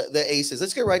up, the Aces.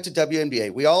 Let's get right to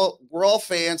WNBA. We're all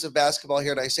fans of basketball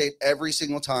here, and I say it every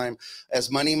single time.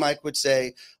 As Money Mike would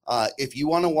say, if you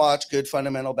want to watch good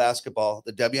fundamental basketball,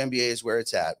 the WNBA is where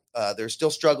it's at. They're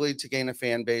still struggling to gain a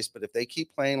fan base, but if they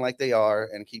keep playing like they are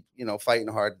and keep, fighting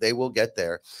hard, they will get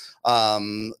there.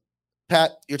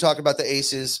 Pat, you're talking about the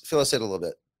Aces. Fill us in a little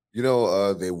bit.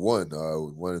 They won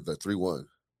the 3-1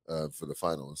 for the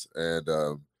finals, and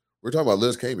we're talking about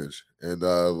Liz Cambage, and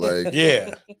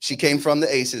yeah, she came from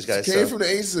the Aces, guys. She came from the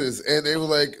Aces, and they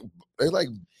were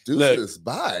deuces,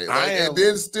 bye, and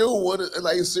then still won.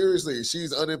 Seriously,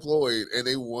 she's unemployed, and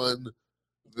they won.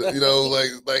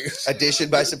 Addition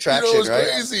by subtraction, it's right?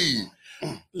 Crazy.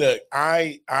 Look,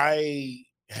 I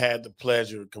had the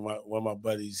pleasure. One of my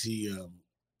buddies, he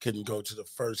couldn't go to the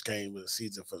first game of the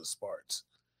season for the Sparks.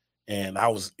 And I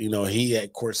was, he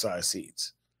had courtside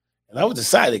seats. And I was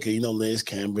excited because, Liz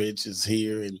Cambridge is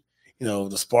here, and,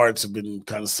 the Sparks have been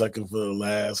kind of sucking for the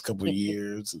last couple of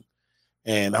years.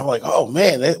 And I'm like, oh,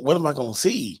 man, what am I going to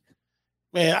see?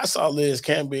 Man, I saw Liz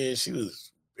Cambridge. She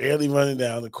was barely running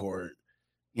down the court,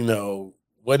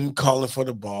 wasn't calling for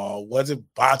the ball, wasn't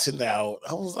botching out.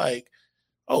 I was like,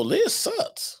 oh, Liz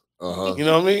sucks. Uh-huh. You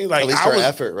know what I mean? Like, at least her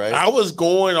effort, right? I was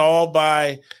going all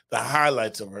by the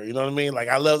highlights of her. You know what I mean? Like,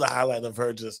 I love the highlight of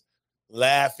her just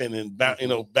laughing and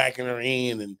backing her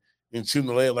in and shooting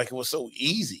the layup. Like, it was so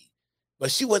easy. But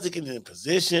she wasn't getting in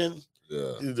position.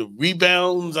 Yeah. The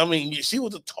rebounds. I mean, she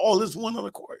was the tallest one on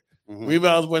the court. Mhm.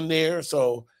 Rebounds weren't there.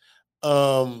 So,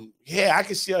 I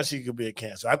can see how she could be a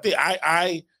cancer. I think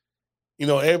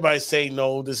everybody say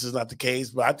no, this is not the case,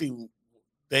 but I think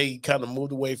they kind of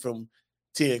moved away from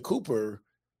Tia Cooper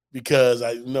because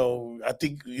I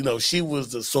think she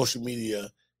was the social media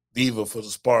diva for the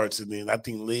Sparks, and then I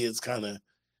think Liz kind of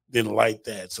didn't like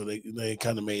that, so they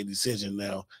kind of made a decision.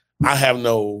 Now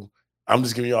I'm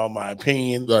just giving you all my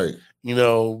opinion, right?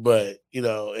 But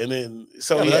and then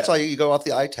that's why you go off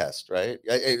the eye test, right?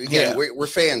 Again, we're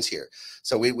fans here,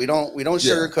 so we don't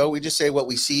sugarcoat. We just say what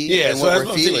we see and what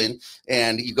we're feeling.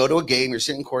 And you go to a game, you're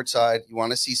sitting courtside, you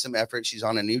want to see some effort. She's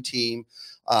on a new team.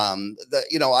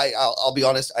 I'll be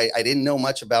honest, I didn't know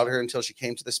much about her until she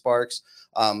came to the Sparks.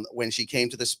 When she came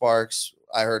to the Sparks,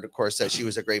 I heard, of course, that she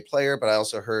was a great player, but I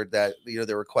also heard that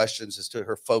there were questions as to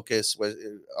her focus was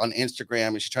on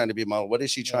Instagram. Is she trying to be a model? What is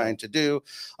she trying to do?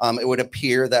 It would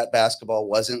appear that basketball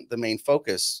wasn't the main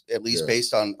focus, at least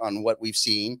based on what we've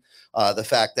seen. The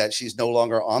fact that she's no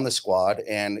longer on the squad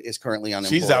and is currently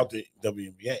unemployed. She's out the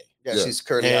WNBA. Yeah, she's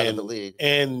currently out of the league.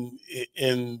 And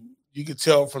you could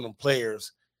tell from the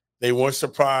players, they weren't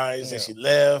surprised that she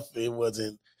left. It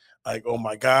wasn't like, oh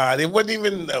my God. It wasn't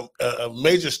even a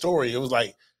major story. It was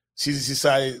like she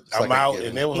decided I'm out,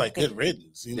 and it was like good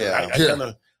riddance.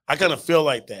 I kind of feel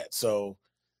like that. So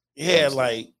it's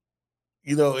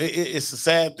a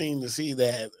sad thing to see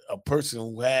that a person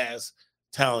who has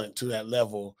talent to that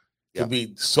level could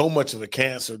be so much of a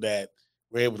cancer that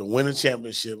we're able to win a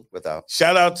championship.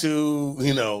 Shout out to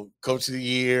Coach of the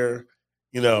Year,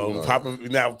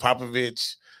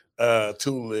 Popovich.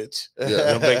 Tulich,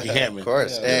 Becky Hammond. Of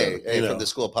course. From the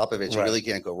school of Popovich, you really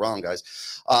can't go wrong, guys.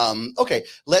 Okay,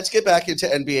 let's get back into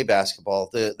NBA basketball.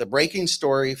 The breaking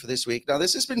story for this week. Now,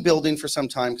 this has been building for some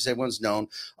time because everyone's known.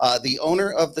 The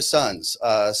owner of the Suns,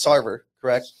 Sarver,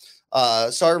 correct?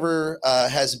 Sarver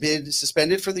has been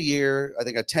suspended for the year. I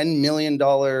think a $10 million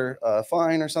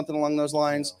fine or something along those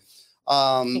lines.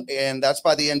 And that's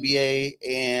by the NBA.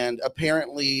 And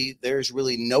apparently there's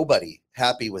really nobody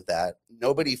happy with that.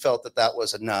 Nobody felt that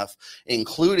was enough,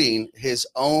 including his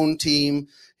own team,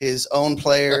 his own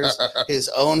players, his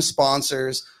own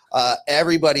sponsors.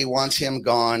 Everybody wants him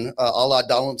gone, a la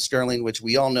Donald Sterling, which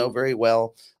we all know very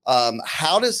well.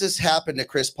 How does this happen to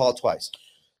Chris Paul twice?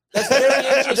 That's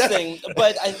very interesting,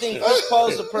 but I think Chris Paul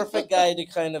is the perfect guy to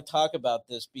kind of talk about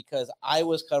this because I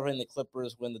was covering the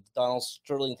Clippers when the Donald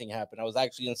Sterling thing happened. I was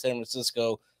actually in San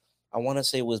Francisco. I want to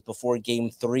say it was before Game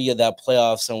 3 of that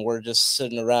playoffs, and we're just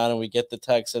sitting around and we get the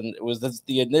text, and it was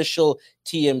the initial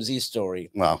TMZ story.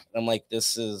 Wow! I'm like,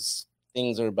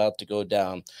 things are about to go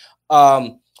down.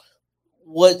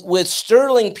 With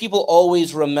Sterling, people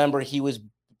always remember he was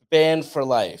banned for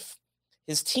life.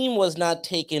 His team was not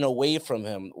taken away from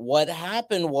him. What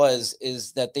happened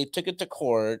is that they took it to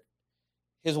court.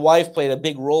 His wife played a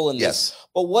big role in this.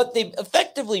 But what they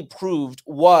effectively proved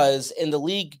was, and the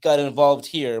league got involved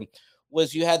here,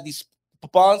 was you had these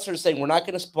sponsors saying, we're not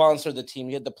going to sponsor the team.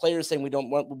 You had the players saying, we don't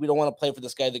want to play for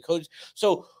this guy, the coach.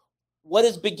 So what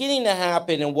is beginning to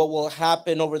happen and what will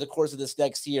happen over the course of this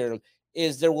next year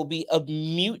is there will be a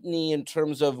mutiny in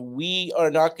terms of we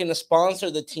are not going to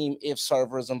sponsor the team if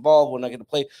Sarver is involved. We're not going to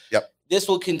play. This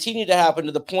will continue to happen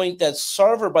to the point that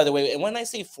Sarver, by the way, and when I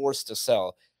say forced to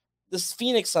sell, the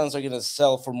Phoenix Suns are going to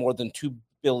sell for more than $2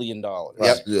 billion.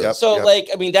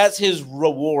 That's his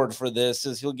reward for this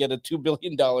is he'll get a $2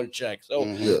 billion check.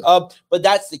 So, but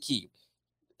that's the key.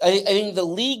 I think the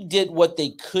league did what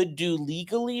they could do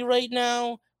legally right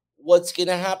now. What's going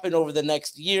to happen over the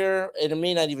next year, and it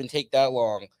may not even take that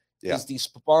long, is these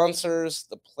sponsors,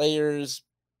 the players,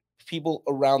 people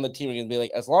around the team are going to be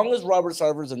like, as long as Robert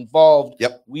Sarver is involved,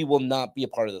 we will not be a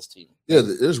part of this team. Yeah,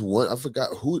 there's one. I forgot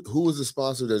who was the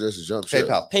sponsor that just jumped ship.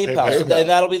 PayPal. And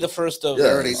that'll be the first of. They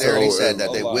already said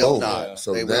that they will not.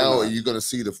 So now you're going to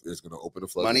see it's going to open the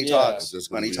flood. Money talks.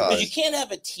 Money talks. But you can't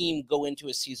have a team go into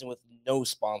a season with no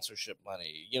sponsorship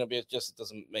money. It just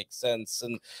doesn't make sense.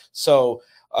 And so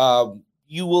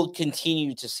you will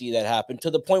continue to see that happen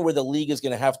to the point where the league is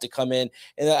going to have to come in.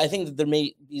 And I think that there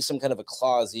may be some kind of a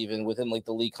clause even within like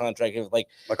the league contract of like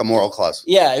a moral clause.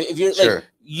 Yeah. If you're like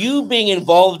you being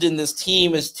involved in this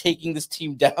team is taking this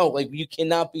team down. Like you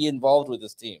cannot be involved with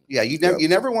this team. Yeah. You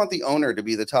never want the owner to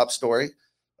be the top story.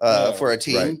 For a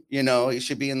team, you know, he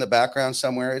should be in the background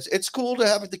somewhere. It's cool to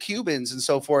have the Cubans and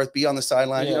so forth be on the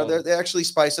sideline. You know, they actually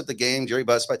spice up the game, Jerry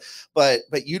Buss, but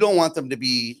you don't want them to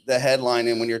be the headline.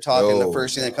 And when you're talking, the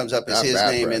first thing that comes up is his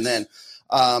name, and then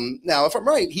now, if I'm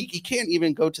right, he can't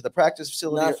even go to the practice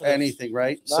facility or anything,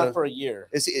 right? Not for a year.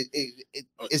 Is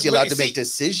he allowed to make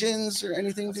decisions or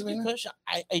anything?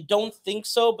 I don't think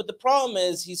so. But the problem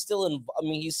is he's still in. I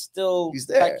mean, he's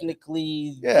there.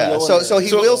 Technically. Yeah. So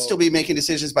he will still be making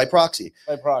decisions by proxy.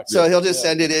 By proxy. So he'll just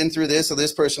send it in through this. So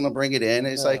this person will bring it in.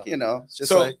 It's like, you know, it's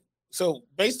just so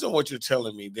based on what you're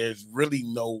telling me, there's really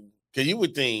no. Because you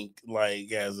would think,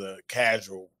 like, as a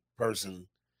casual person,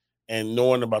 and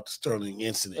knowing about the Sterling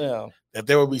incident, that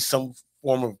there will be some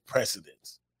form of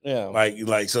precedence. Yeah.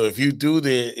 Like so if you do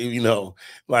the, you know,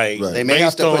 like they may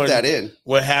have to put that in.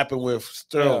 What happened with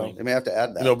Sterling. They may have to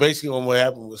add that. You know, basically on what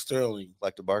happened with Sterling.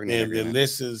 Collective bargaining agreement. And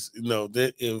this is, you know,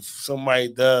 that if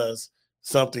somebody does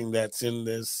something that's in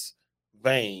this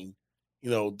vein, you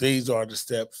know, these are the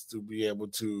steps to be able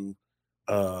to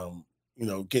you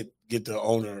know, get the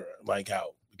owner like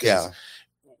out. Because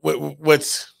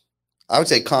what's I would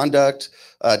say conduct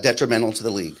detrimental to the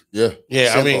league. Yeah.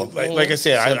 Simple. I mean, like I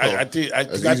said, I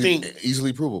think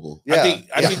easily provable. I think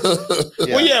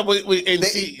well,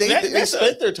 they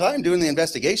spent their time doing the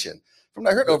investigation. From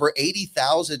what I heard, over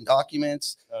 80,000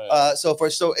 documents, so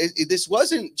forth. So this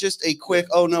wasn't just a quick,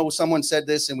 oh no, someone said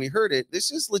this and we heard it.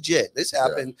 This is legit. This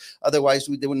happened. Otherwise,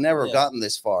 they would never have gotten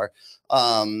this far.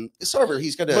 Sarver,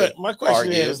 he's going to. But my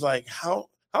question is, like, how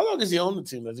long is he on the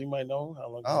team? Does he might know how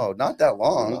long? Oh, not that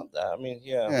long. Not that. I mean,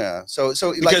 yeah. So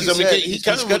like you said, he's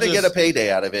going to get a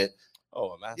payday out of it.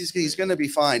 Oh, he's going to be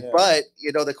fine. But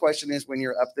you know, the question is, when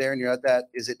you're up there and you're at that,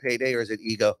 is it payday or is it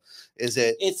ego? It's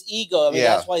ego. I mean,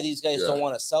 that's why these guys don't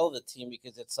want to sell the team,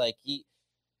 because it's like he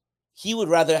would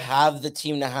rather have the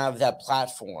team to have that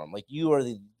platform. Like, you are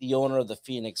the owner of the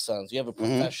Phoenix Suns. You have a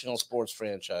professional sports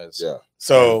franchise. Yeah.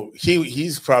 So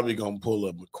he's probably going to pull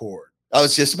up McCord. I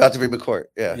was just about to bring McCord.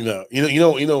 Yeah. You know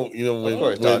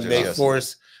when they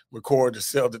force McCord to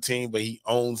sell the team, but he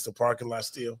owns the parking lot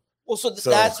still. Well, so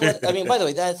that's what I mean. By the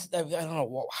way, I don't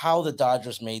know how the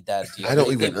Dodgers made that deal. I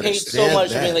don't even paid understand so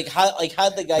much. that. I mean, how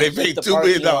the guy they paid $2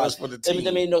 million for the team.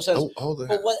 That made no sense.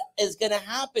 But what is going to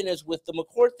happen is with the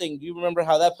McCord thing. Do you remember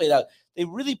how that played out? They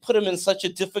really put him in such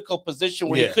a difficult position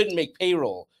where he couldn't make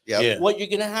payroll. Yeah. What you're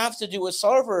going to have to do with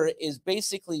Sarver is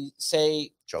basically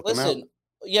say, listen,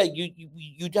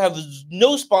 you'd have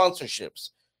no sponsorships.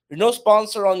 There's no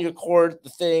sponsor on your court. The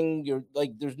thing you're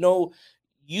like,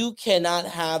 you cannot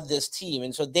have this team.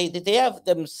 And so they gave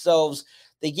themselves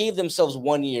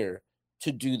 1 year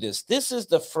to do this. This is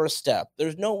the first step.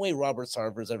 There's no way Robert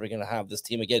Sarver is ever going to have this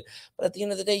team again. But at the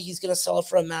end of the day, he's going to sell it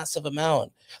for a massive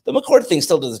amount. The McCord thing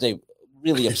still to this day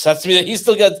really upsets me that he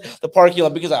still got the parking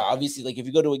lot, because obviously, like, if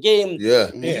you go to a game,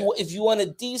 if you want a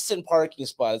decent parking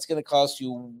spot, it's going to cost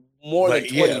you more than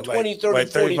 20, 30,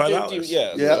 40, 50.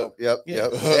 Yeah.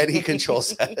 And he controls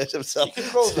that himself. He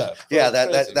controls that.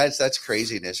 That's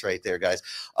craziness right there, guys.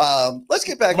 Let's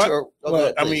get back to our.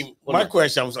 My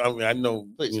question. I know,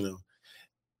 this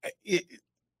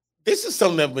is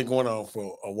something that's been going on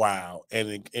for a while,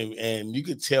 and you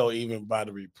could tell even by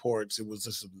the reports, it was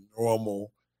just a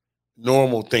normal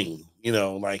thing. You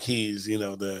know, like he was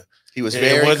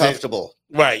very comfortable.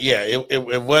 Right. Yeah.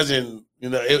 It wasn't.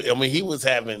 He was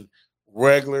having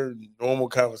regular, normal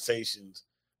conversations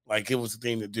like it was a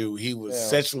thing to do. He was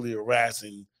sexually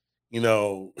harassing,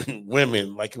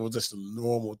 women like it was just a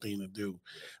normal thing to do.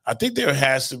 I think there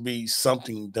has to be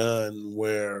something done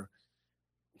where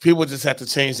people just have to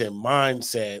change their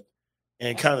mindset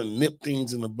and kind of nip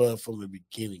things in the bud from the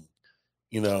beginning.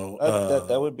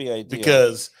 That would be ideal.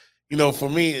 Because, for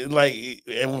me, like,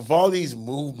 and with all these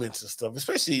movements and stuff,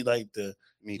 especially like the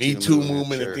Me Too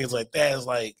movement and things like that, is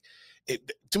like,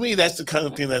 to me, that's the kind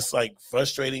of thing that's like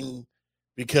frustrating,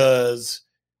 because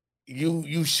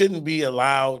you shouldn't be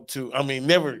allowed to. You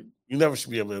never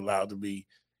should be allowed to be,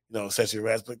 sexually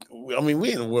harassed. But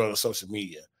we in the world of social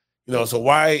media, So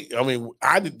why?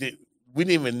 We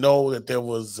didn't even know that there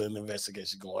was an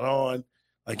investigation going on.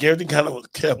 Like, everything kind of was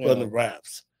kept under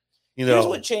wraps. Here's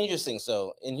what changes things,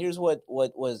 though, and here's what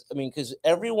was. Because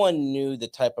everyone knew the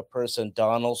type of person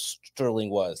Donald Sterling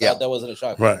was. Yeah. That wasn't a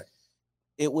shock. Right.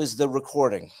 It was the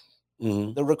recording.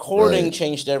 Mm-hmm. The recording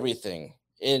changed everything.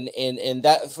 And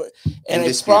that, and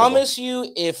I promise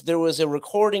you, if there was a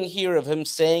recording here of him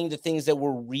saying the things that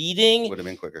we're reading, would have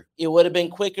been quicker. It would have been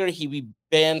quicker. He'd be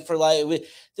banned for life.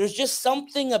 There's just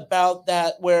something about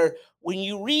that where when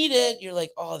you read it, you're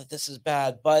like, oh, this is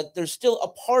bad. But there's still a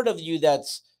part of you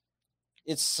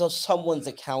it's someone's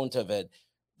account of it.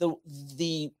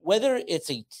 The whether it's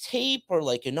a tape or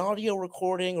like an audio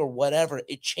recording or whatever,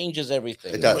 it changes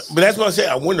everything. It does. But that's what I say.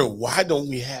 I wonder, why don't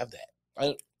we have that?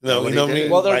 You know what I mean?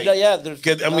 Well, there's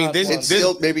I mean, it's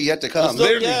still maybe yet to come.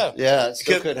 Yeah, it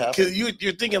still could happen. Because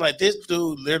you're thinking like this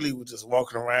dude literally was just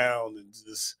walking around and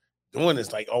just doing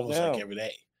this like almost like every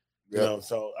day. You know,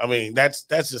 so I mean that's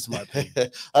just my thing.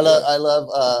 I love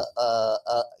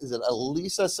is it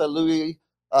Elisa Salui?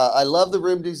 I love the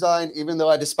room design, even though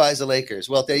I despise the Lakers.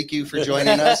 Well, thank you for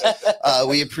joining us.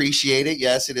 We appreciate it.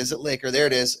 Yes, it is a Laker. There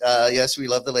it is. Yes, we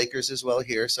love the Lakers as well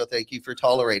here. So thank you for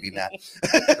tolerating that.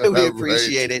 We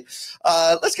appreciate it.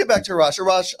 Let's get back to Arash.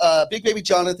 Arash, Big Baby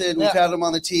Jonathan, we've had him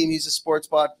on the team. He's a sports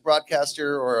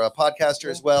broadcaster or a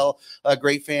podcaster as well. A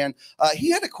great fan.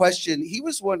 He had a question. He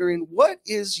was wondering, what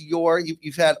is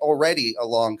you've had already a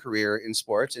long career in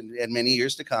sports and many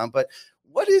years to come, but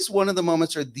what is one of the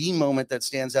moments or the moment that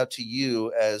stands out to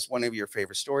you as one of your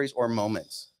favorite stories or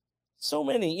moments? So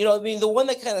many. You know, I mean, the one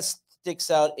that kind of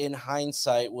sticks out in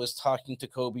hindsight was talking to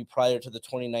Kobe prior to the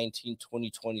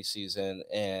 2019-2020 season.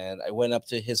 And I went up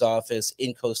to his office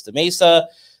in Costa Mesa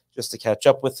just to catch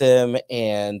up with him.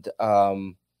 And,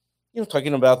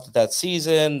 talking about that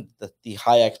season, the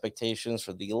high expectations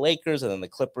for the Lakers and then the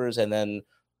Clippers. And then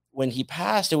when he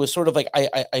passed, it was sort of like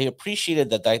I appreciated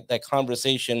that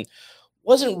conversation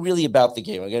wasn't really about the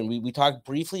game. Again, we talked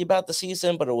briefly about the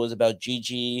season, but it was about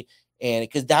Gigi, and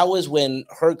because that was when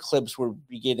her clips were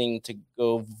beginning to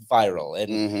go viral,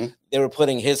 and they were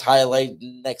putting his highlight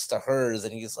next to hers,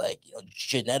 and he's like,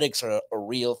 genetics are a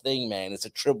real thing, man. It's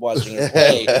a trip watching her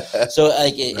play. So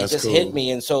like it just hit me,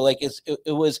 and so like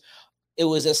it was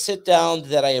a sit down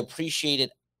that I appreciated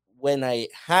when I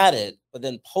had it, but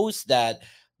then post that.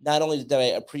 Not only did I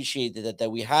appreciate that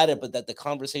we had it, but that the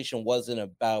conversation wasn't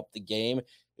about the game.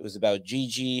 It was about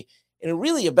Gigi and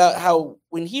really about how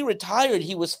when he retired,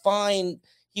 he was fine.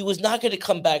 He was not going to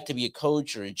come back to be a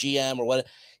coach or a GM or what.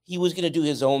 He was going to do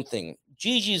his own thing.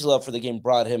 Gigi's love for the game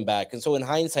brought him back. And so in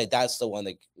hindsight, that's the one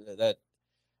that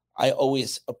I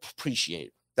always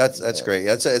appreciate. That's great.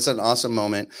 It's an awesome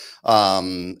moment.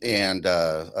 And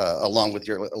along with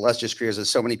your illustrious careers, there's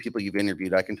so many people you've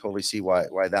interviewed. I can totally see why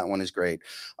that one is great.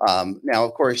 Now,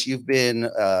 of course, you've been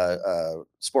a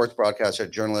sports broadcaster,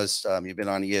 journalist. You've been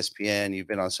on ESPN. You've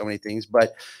been on so many things,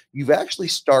 but you've actually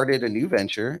started a new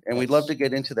venture, and we'd love to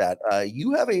get into that.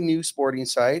 You have a new sporting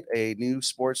site, a new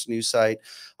sports news site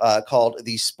called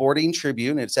The Sporting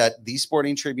Tribune. It's at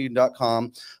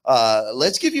thesportingtribune.com.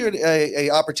 Let's give you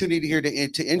a opportunity here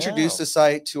to introduce the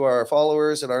site to our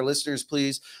followers and our listeners,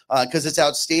 please, because it's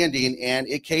outstanding and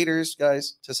it caters,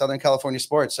 guys, to Southern California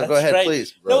sports. So go ahead,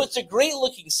 please. No, it's a great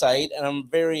looking site, and I'm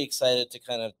very excited to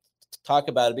kind of talk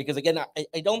about it because, again,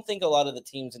 I don't think a lot of the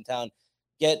teams in town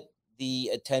get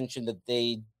the attention that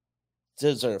they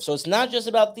deserve. So it's not just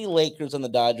about the Lakers and the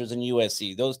Dodgers and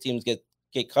USC. Those teams get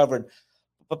covered.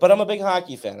 But I'm a big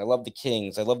hockey fan. I love the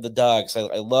Kings. I love the Ducks. I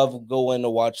love going to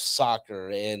watch soccer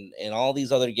and all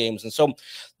these other games. And so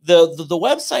the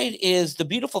website is the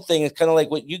beautiful thing. Is kind of like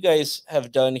what you guys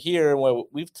have done here.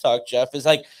 What we've talked, Jeff, is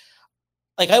like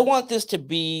I want this to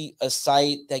be a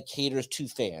site that caters to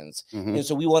fans. And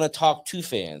so we want to talk to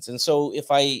fans. And so if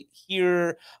I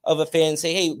hear of a fan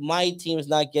say, hey, my team is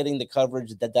not getting the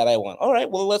coverage that I want. All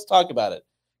right, well, let's talk about it.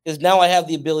 Because now I have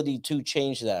the ability to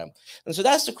change that. And so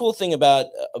that's the cool thing about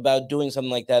doing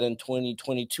something like that in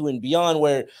 2022 and beyond,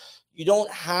 where you don't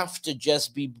have to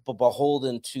just be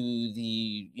beholden to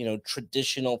the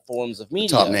traditional forms of media.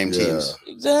 Top name teams.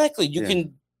 Exactly. You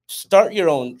can start your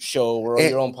own show or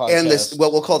your own podcast. And this,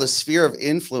 what we'll call the sphere of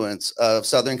influence of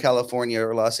Southern California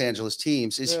or Los Angeles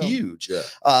teams is huge.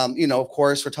 Of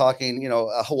course, we're talking,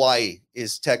 Hawaii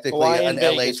is technically an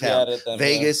LA town.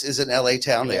 Vegas is an LA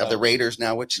town. They have the Raiders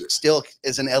now, which still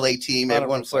is an LA team.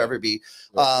 Everyone will forever be.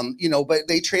 But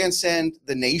they transcend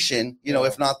the nation,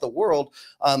 if not the world.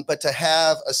 But to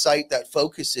have a site that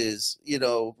focuses,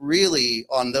 really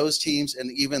on those teams and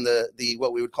even the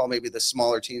what we would call maybe the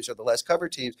smaller teams or the less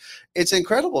covered teams, it's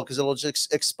incredible because it'll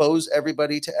just expose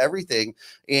everybody to everything.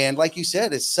 And like you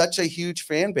said, it's such a huge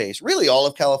fan base, really all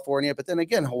of California, but then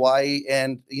again, Hawaii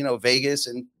and, Vegas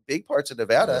and big parts of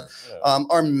Nevada,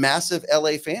 are massive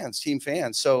LA fans, team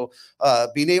fans. So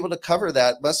being able to cover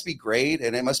that must be great,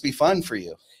 and it must be fun for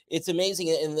you. It's amazing.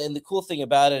 And the cool thing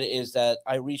about it is that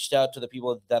I reached out to the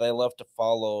people that I love to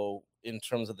follow in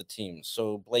terms of the teams.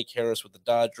 So Blake Harris with the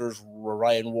Dodgers,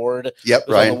 Ryan Ward, Ryan.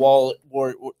 on the wall.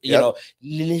 You know,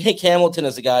 Nick Hamilton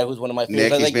is a guy who's one of my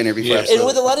favorites. Nick, he's been here before. And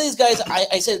with a lot of these guys,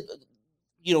 I said,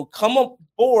 you know, come on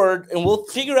board and we'll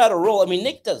figure out a role. I mean,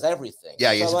 Nick does everything.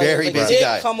 Yeah, he's very busy Nick,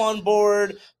 guy. come on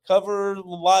board, cover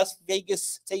Las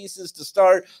Vegas Aces to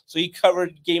start. So he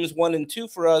covered games 1 and 2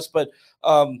 for us. But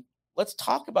let's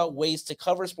talk about ways to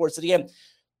cover sports. And again,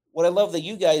 what I love that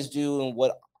you guys do and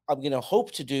what I'm going to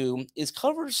hope to do is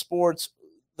cover sports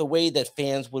the way that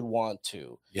fans would want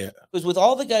to. Yeah. Because with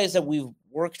all the guys that we've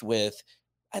worked with,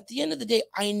 at the end of the day,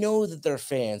 I know that they're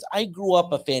fans. I grew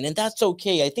up a fan, and that's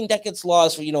okay. I think that gets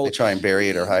lost for, you know. They try and bury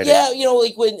it or hide it. Yeah, you know,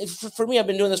 like when for me, I've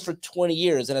been doing this for 20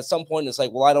 years, and at some point it's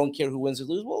like, well, I don't care who wins or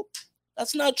loses. Well,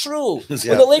 that's not true. When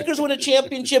the Lakers win a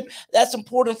championship, that's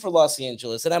important for Los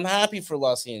Angeles, and I'm happy for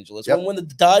Los Angeles. When the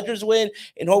Dodgers win,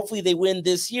 and hopefully they win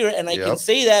this year, and I can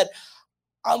say that,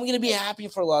 I'm going to be happy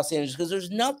for Los Angeles because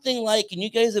there's nothing like, and you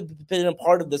guys have been a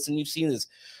part of this and you've seen this,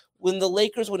 when the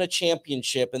Lakers win a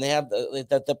championship and they have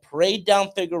the parade down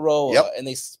Figueroa and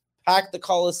they pack the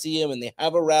Coliseum and they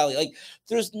have a rally, like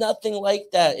there's nothing like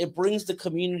that. It brings the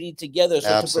community together.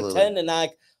 So to pretend and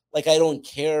act like I don't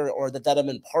care or that I'm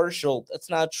impartial, that's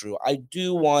not true. I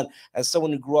do want, as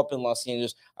someone who grew up in Los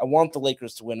Angeles, I want the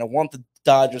Lakers to win. I want the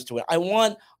Dodgers to win. I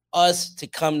want us to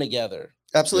come together.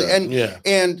 Absolutely.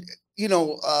 And you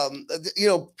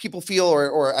know, people feel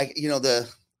or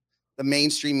the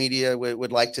mainstream media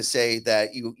would like to say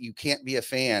that you can't be a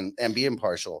fan and be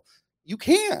impartial. You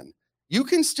can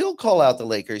still call out the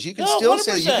Lakers. You can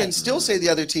still say the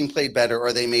other team played better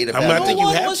or they made it better. No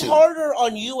one was harder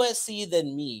on USC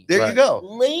than me. There you go.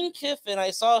 Lane Kiffin, I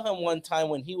saw him one time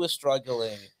when he was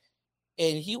struggling.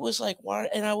 And he was like, "Why?"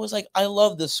 And I was like, "I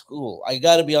love this school. I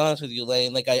got to be honest with you,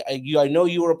 Lane. Like, I know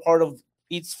you were a part of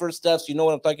Pete's first steps. You know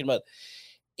what I'm talking about."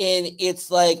 And it's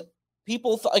like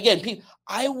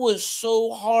I was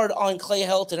so hard on Clay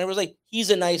Helton. I was like, he's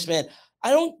a nice man. I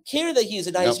don't care that he's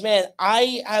a nice man.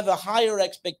 I have a higher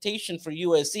expectation for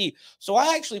USC. So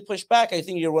I actually push back. I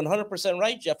think you're 100%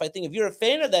 right, Jeff. I think if you're a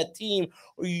fan of that team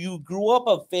or you grew up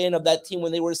a fan of that team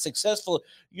when they were successful,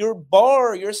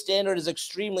 your standard is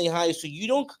extremely high. So you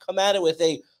don't come at it with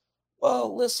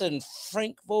well, listen,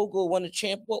 Frank Vogel won a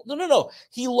champ. Well, no.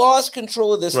 He lost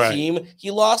control of this team. He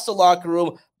lost the locker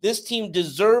room. This team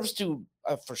deserves to,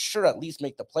 for sure, at least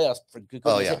make the playoffs.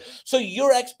 So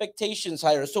your expectations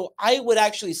higher. So I would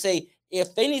actually say, if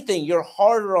anything, you're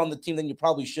harder on the team than you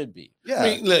probably should be. Yeah.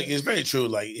 I mean, look, it's very true.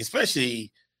 Like,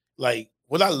 especially, like,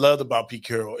 what I loved about Pete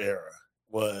Carroll era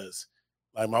was,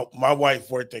 like, my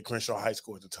wife worked at Crenshaw High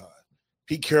School at the time.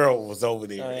 Pete Carroll was over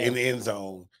there in the end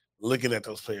zone looking at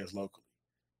those players locally,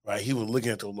 right? He was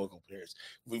looking at those local players.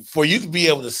 For you to be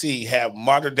able to have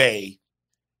modern day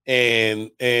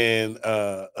and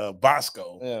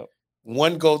Bosco,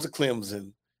 one goes to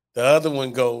Clemson, the other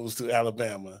one goes to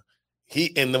Alabama.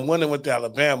 And the one that went to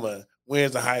Alabama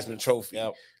wins the Heisman Trophy.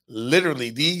 Literally,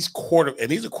 these are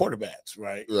quarterbacks,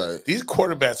 right? These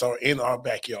quarterbacks are in our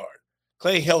backyard.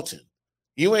 Clay Helton,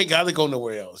 you ain't got to go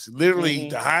nowhere else. Literally,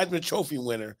 the Heisman Trophy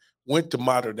winner went to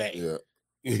modern day.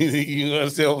 You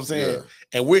understand what I'm saying?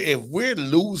 And if we're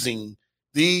losing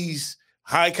these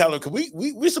high caliber,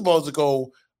 we're supposed to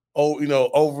go,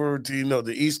 over to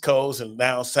the East Coast and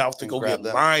down south to go get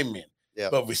linemen,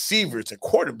 but receivers and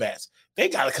quarterbacks, they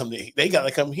gotta come here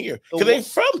because they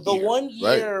from here. The one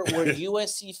year where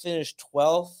USC finished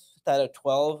 12th out of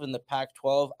 12 in the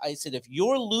Pac-12, I said, if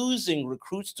you're losing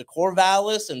recruits to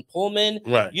Corvallis and Pullman,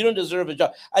 you don't deserve a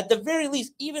job. At the very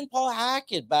least, even Paul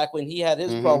Hackett, back when he had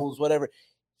his problems, whatever,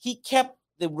 he kept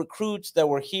the recruits that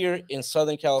were here in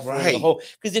Southern California.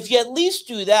 Because if you at least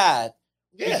do that,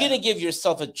 you're going to give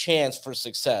yourself a chance for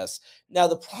success. Now,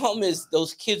 the problem is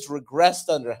those kids regressed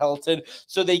under Helton.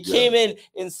 So they came in,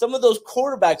 and some of those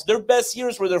quarterbacks, their best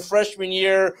years were their freshman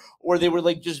year, or they were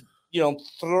like just,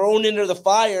 thrown into the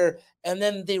fire, and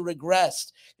then they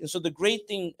regressed. And so the great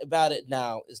thing about it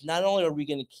now is not only are we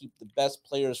going to keep the best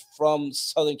players from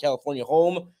Southern California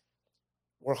home,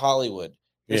 we're Hollywood.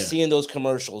 You're seeing those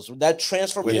commercials. That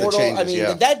transfer portal. I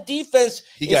mean, that defense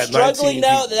is struggling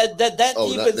now. That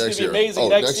defense is going to be amazing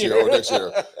next year. Next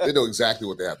year. They know exactly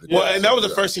what they have to do. Well, and that was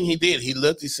the first thing he did. He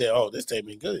looked, he said, "Oh, this team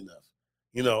ain't good enough."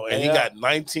 And he got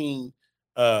 19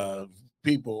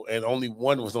 people, and only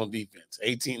one was on defense.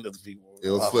 18 of the people.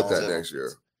 He'll flip that next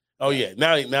year. Oh yeah,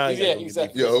 now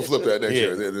exactly. He'll flip that next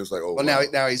year. Then it's like,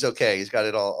 now he's okay. He's got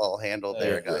it all handled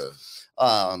there, guys.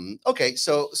 Okay,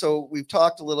 so we've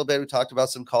talked a little bit. We talked about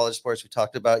some college sports. We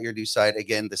talked about your new site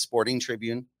again,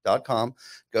 thesportingtribune.com.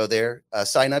 Go there,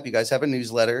 sign up. You guys have a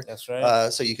newsletter. That's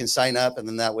right. So you can sign up, and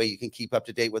then that way you can keep up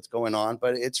to date what's going on.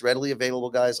 But it's readily available,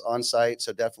 guys, on site.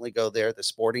 So definitely go there,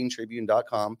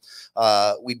 thesportingtribune.com.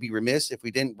 We'd be remiss if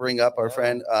we didn't bring up our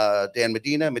friend Dan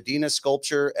Medina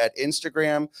Sculpture at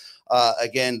Instagram.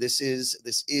 Again, this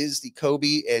is the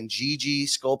Kobe and Gigi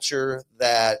sculpture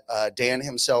that Dan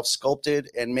himself sculpted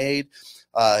and made.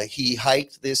 He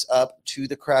hiked this up to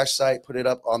the crash site, put it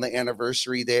up on the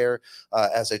anniversary there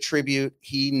as a tribute.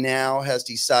 He now has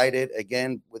decided,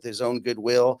 again, with his own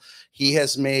goodwill, he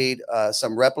has made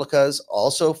some replicas,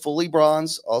 also fully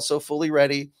bronze, also fully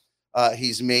ready.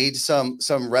 He's made some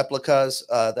replicas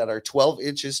that are 12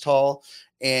 inches tall,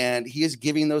 and he is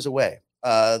giving those away.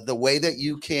 The way that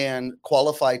you can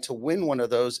qualify to win one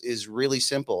of those is really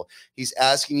simple. He's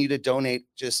asking you to donate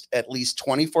just at least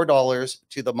 $24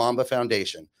 to the Mamba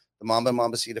Foundation, the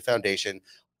Mambacita Foundation.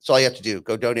 That's all you have to do.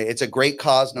 Go donate. It's a great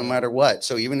cause no matter what.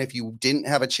 So even if you didn't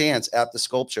have a chance at the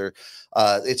sculpture,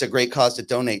 it's a great cause to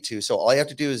donate to. So all you have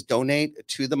to do is donate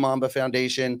to the Mamba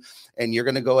Foundation, and you're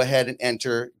going to go ahead and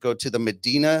enter. Go to the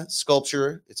Medina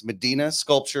Sculpture. It's Medina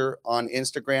Sculpture on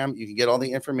Instagram. You can get all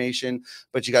the information,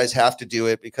 but you guys have to do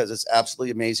it because it's absolutely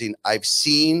amazing. I've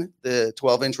seen the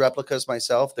 12-inch replicas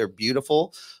myself. They're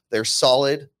beautiful. They're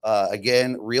solid.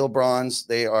 Again, real bronze.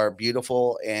 They are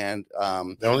beautiful, and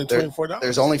they're only $24.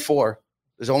 There's only 4.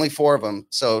 There's only 4 of them.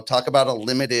 So talk about a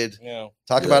limited.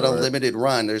 About a limited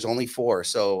run. There's only 4.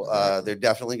 So they're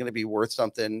definitely going to be worth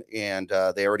something, and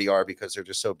they already are because they're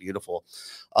just so beautiful.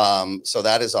 So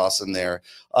that is awesome there.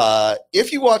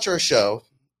 If you watch our show,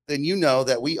 then you know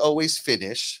that we always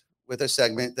finish with a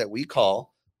segment that we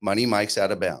call Money Mike's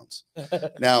Out of Bounds.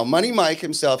 Now, Money Mike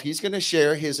himself, he's going to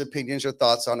share his opinions or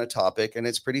thoughts on a topic, and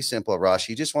it's pretty simple, Rosh.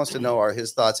 He just wants to know, are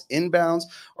his thoughts inbounds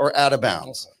or out of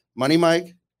bounds? Money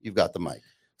Mike, you've got the mic.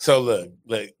 So look,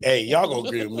 hey, y'all gonna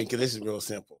agree with me because this is real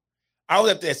simple. I was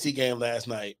at the SC game last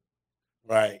night,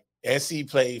 right? SC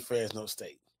played Fresno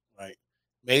State, right?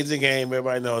 Amazing game.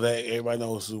 Everybody know that. Everybody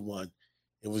knows who won.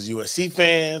 It was USC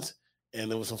fans, and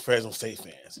there was some Fresno State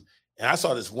fans. And I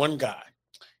saw this one guy.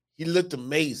 He looked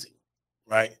amazing,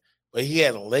 right? But he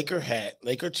had a Laker hat,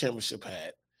 Laker championship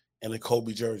hat, and a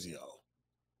Kobe jersey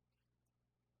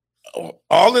on.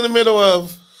 All in the middle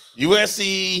of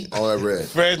USC, all that red,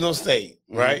 Fresno State,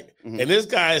 right? Mm-hmm. And this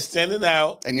guy is standing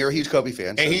out. And you're a huge Kobe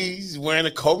fan. And he's wearing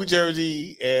a Kobe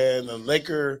jersey and a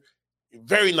Laker,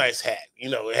 very nice hat. You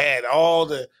know, it had all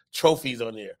the trophies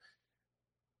on there.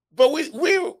 But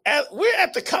we're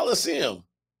at the Coliseum.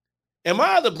 Am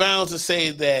I out of bounds to say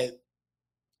that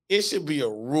it should be a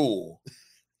rule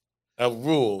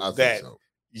that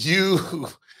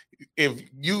if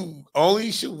you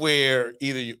only should wear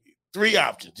either 3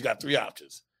 options. You got 3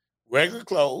 options. Regular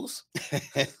clothes,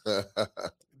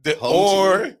 the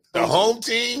home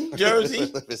team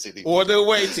jersey, or the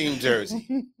away team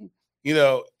jersey. You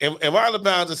know, am I out of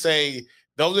bounds to say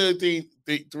those are the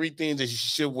 3 things that you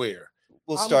should wear?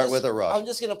 We'll start with a Rosh. I'm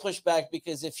just going to push back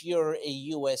because if you're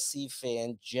a USC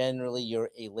fan, generally you're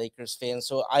a Lakers fan.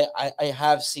 So I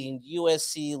have seen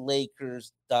USC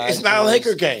Lakers. Dodgers. It's not a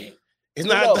Laker game. It's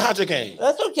not a Dodger game.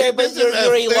 That's okay, but you're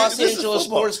a Los Angeles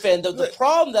sports fan. The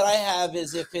problem that I have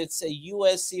is if it's a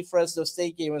USC Fresno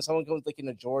State game and someone comes like in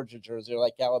a Georgia jersey or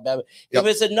like Alabama, if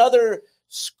it's another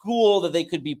school that they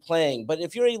could be playing. But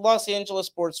if you're a Los Angeles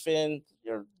sports fan,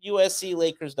 you're USC,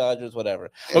 Lakers, Dodgers,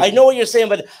 whatever. Okay. I know what you're saying,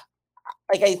 but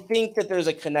like I think that there's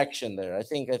a connection there. I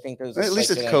think there's at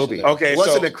least it's Kobe. There. Okay, it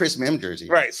wasn't a Chris Mem jersey,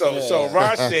 right? So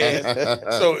Rosh says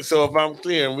so. If I'm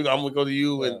clear, I'm gonna go to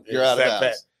you and you're out of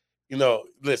bounds. You know,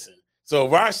 listen. So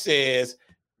Rosh says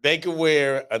they could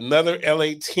wear another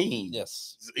LA team,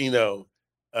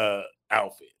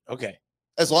 outfit. Okay.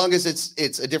 As long as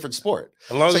it's a different sport.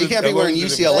 So you can't be wearing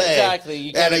UCLA at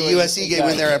a USC game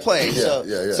when they're playing. So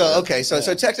okay.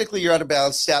 So technically you're out of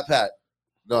bounds. Stat Pat.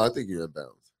 No, I think you're out of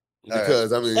bounds.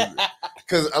 Because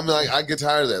I get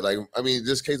tired of that. Like, I mean,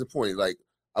 just case in point, like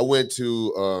I went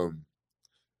to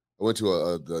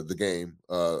the game,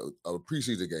 a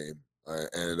preseason game,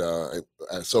 and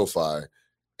at SoFi,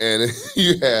 and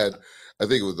you had, I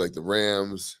think it was like the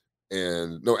Rams,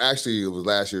 and no, actually it was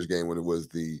last year's game when it was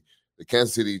the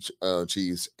Kansas City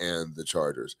Chiefs and the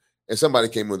Chargers, and somebody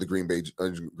came with the Green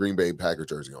Bay Packer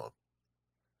jersey on.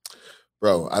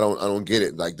 Bro, I don't get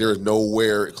it. Like, there's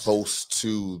nowhere close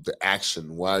to the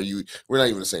action. Why are you? We're not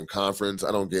even in the same conference.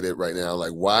 I don't get it right now.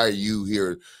 Like, why are you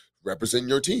here representing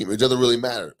your team? It doesn't really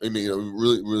matter. I mean, it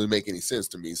really make any sense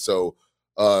to me. So,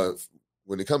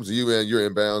 when it comes to you, man, you're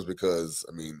inbounds because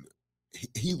I mean,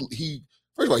 he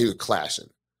First of all, he was clashing.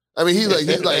 I mean, he's like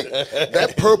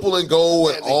that purple and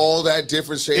gold and all that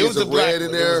different shades of red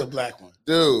in there. It was a black one.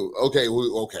 Dude,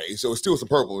 okay. So it's still some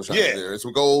purple in there and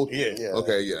some gold. Yeah.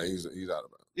 Okay, yeah, he's out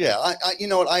of it. Yeah, I you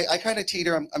know what, I kind of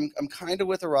teeter. I'm kind of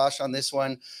with Arash on this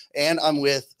one, and I'm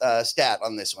with Stat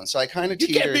on this one. So I kind of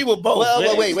teeter. You can't be with both.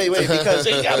 Well, wait, because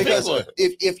because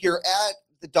if you're at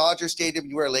the Dodger Stadium,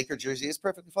 you wear a Laker jersey, it's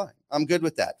perfectly fine. I'm good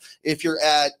with that. If you're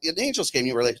at an Angels game,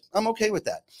 you wear Lakers, I'm okay with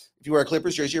that. If you wear a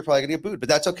Clippers jersey, you're probably gonna get booed, but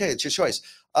that's okay. It's your choice.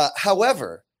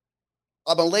 However,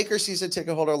 I'm a Lakers season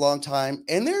ticket holder a long time,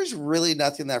 and there's really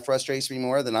nothing that frustrates me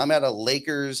more than I'm at a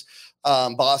Lakers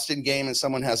Boston game and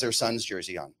someone has their son's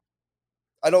jersey on.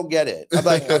 I don't get it. I'm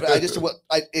like,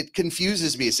 it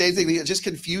confuses me. Same thing. It just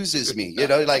confuses me. You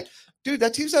know, like, dude,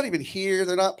 that team's not even here.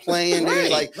 They're not playing.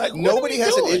 Dude. Like nobody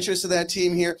has an interest in that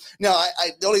team here. No,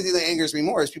 the only thing that angers me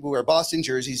more is people wear Boston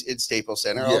jerseys in Staples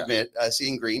Center. I'll admit,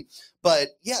 seeing green. But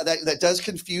yeah, that does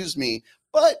confuse me.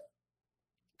 But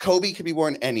Kobe can be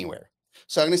worn anywhere.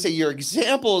 So I'm going to say your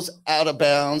example's out of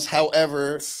bounds.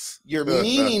 However, your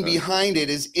meaning behind it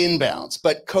is inbounds.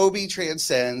 But Kobe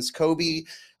transcends. Kobe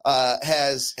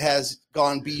has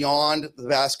gone beyond the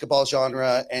basketball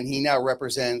genre, and he now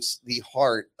represents the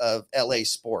heart of LA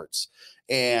sports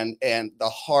and the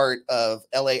heart of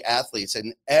LA athletes.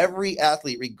 And every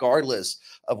athlete, regardless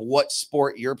of what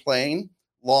sport you're playing,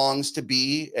 longs to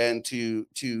be and to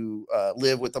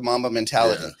live with the Mamba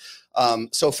mentality.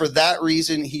 So for that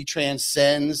reason, he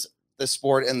transcends the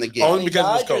sport and the game. Only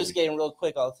because Dodgers game, real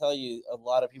quick, I'll tell you, a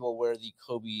lot of people wear the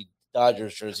Kobe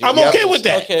Dodgers jersey. I'm okay with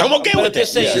that. Okay. I'm okay with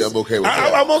that. Yeah, I'm okay with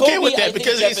that. I'm okay with that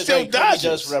because it's still Dodgers.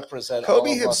 Kobe does represent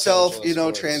Kobe himself,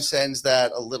 transcends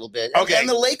that a little bit. Okay. And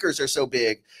the Lakers are so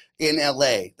big in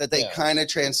LA that they kind of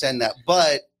transcend that.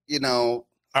 But, All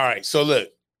right. So look,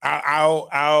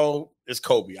 it's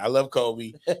Kobe. I love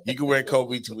Kobe. You can wear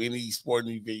Kobe to any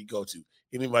sporting event you go to.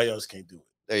 Anybody else can't do it.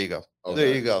 There you go. Okay.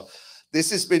 There you go. This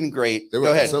has been great. Go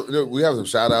ahead. We have some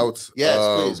shout outs. Yes,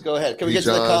 please. Go ahead. Can we get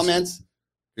to the comments?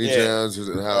 B. Johns is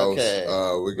in the house. Okay.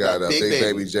 We got Big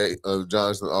Baby Jay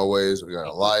Johnson always. We got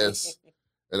Elias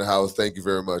in the house. Thank you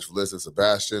very much for listening,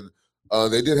 Sebastian.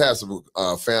 They did have some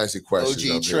fantasy questions.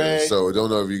 OG Trey. So I don't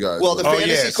know if you guys. Well, the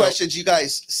fantasy questions, you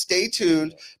guys stay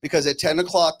tuned because at 10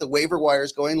 o'clock, the waiver wire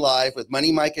is going live with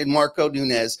Money Mike and Marco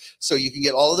Nunez. So you can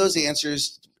get all of those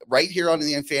answers right here on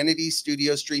the Infinity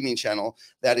Studio streaming channel.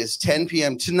 That is 10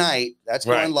 p.m. tonight. That's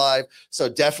going live. So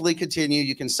definitely continue.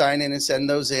 You can sign in and send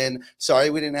those in. Sorry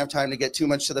we didn't have time to get too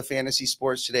much to the fantasy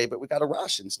sports today, but we got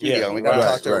Arash in studio and we got to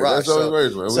talk to Arash.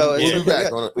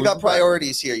 So we got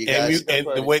priorities here, you guys. And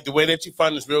the way that you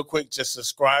find this real quick, just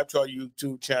subscribe to our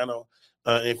YouTube channel,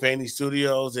 Infinity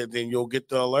Studios, and then you'll get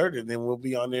the alert, and then we'll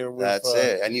be on there with That's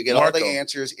it. And you get Marco. all the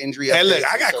answers, injury updates. Hey, look,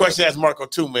 I got questions to ask Marco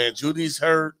too, man. Judy's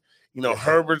hurt.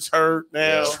 Herbert's hurt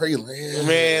now. Trey Lance.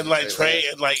 Man,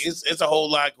 it's a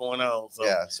whole lot going on. So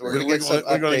so we're gonna get some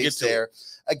updates there.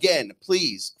 Again,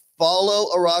 please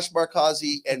follow Arash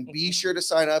Markazi and be sure to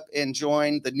sign up and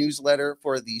join the newsletter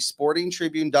for the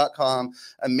sportingtribune.com.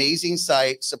 Amazing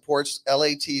site, supports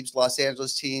LA teams, Los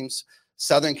Angeles teams,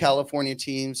 Southern California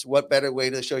teams. What better way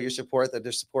to show your support than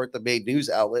to support the main news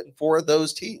outlet for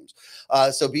those teams?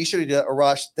 So be sure to do that.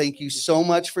 Arash, thank you so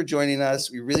much for joining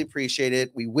us. We really appreciate it.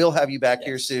 We will have you back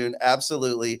here soon.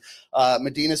 Absolutely.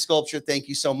 Medina Sculpture, thank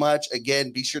you so much.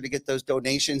 Again, be sure to get those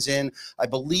donations in. I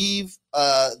believe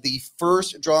the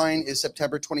first drawing is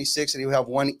September 26th, and you have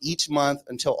one each month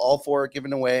until all four are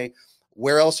given away.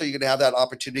 Where else are you going to have that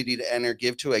opportunity to enter,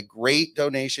 give to a great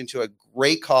donation to a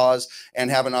great cause,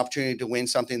 and have an opportunity to win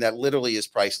something that literally is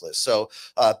priceless? So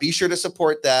be sure to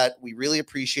support that. We really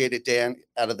appreciate it, Dan,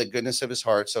 out of the goodness of his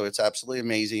heart. So it's absolutely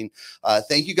amazing.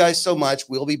 Thank you guys so much.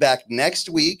 We'll be back next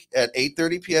week at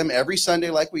 8:30 p.m. every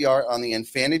Sunday like we are on the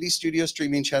Infinity Studio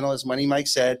streaming channel, as Money Mike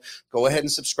said. Go ahead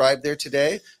and subscribe there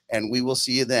today, and we will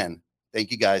see you then.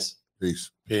 Thank you, guys.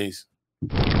 Peace. Peace.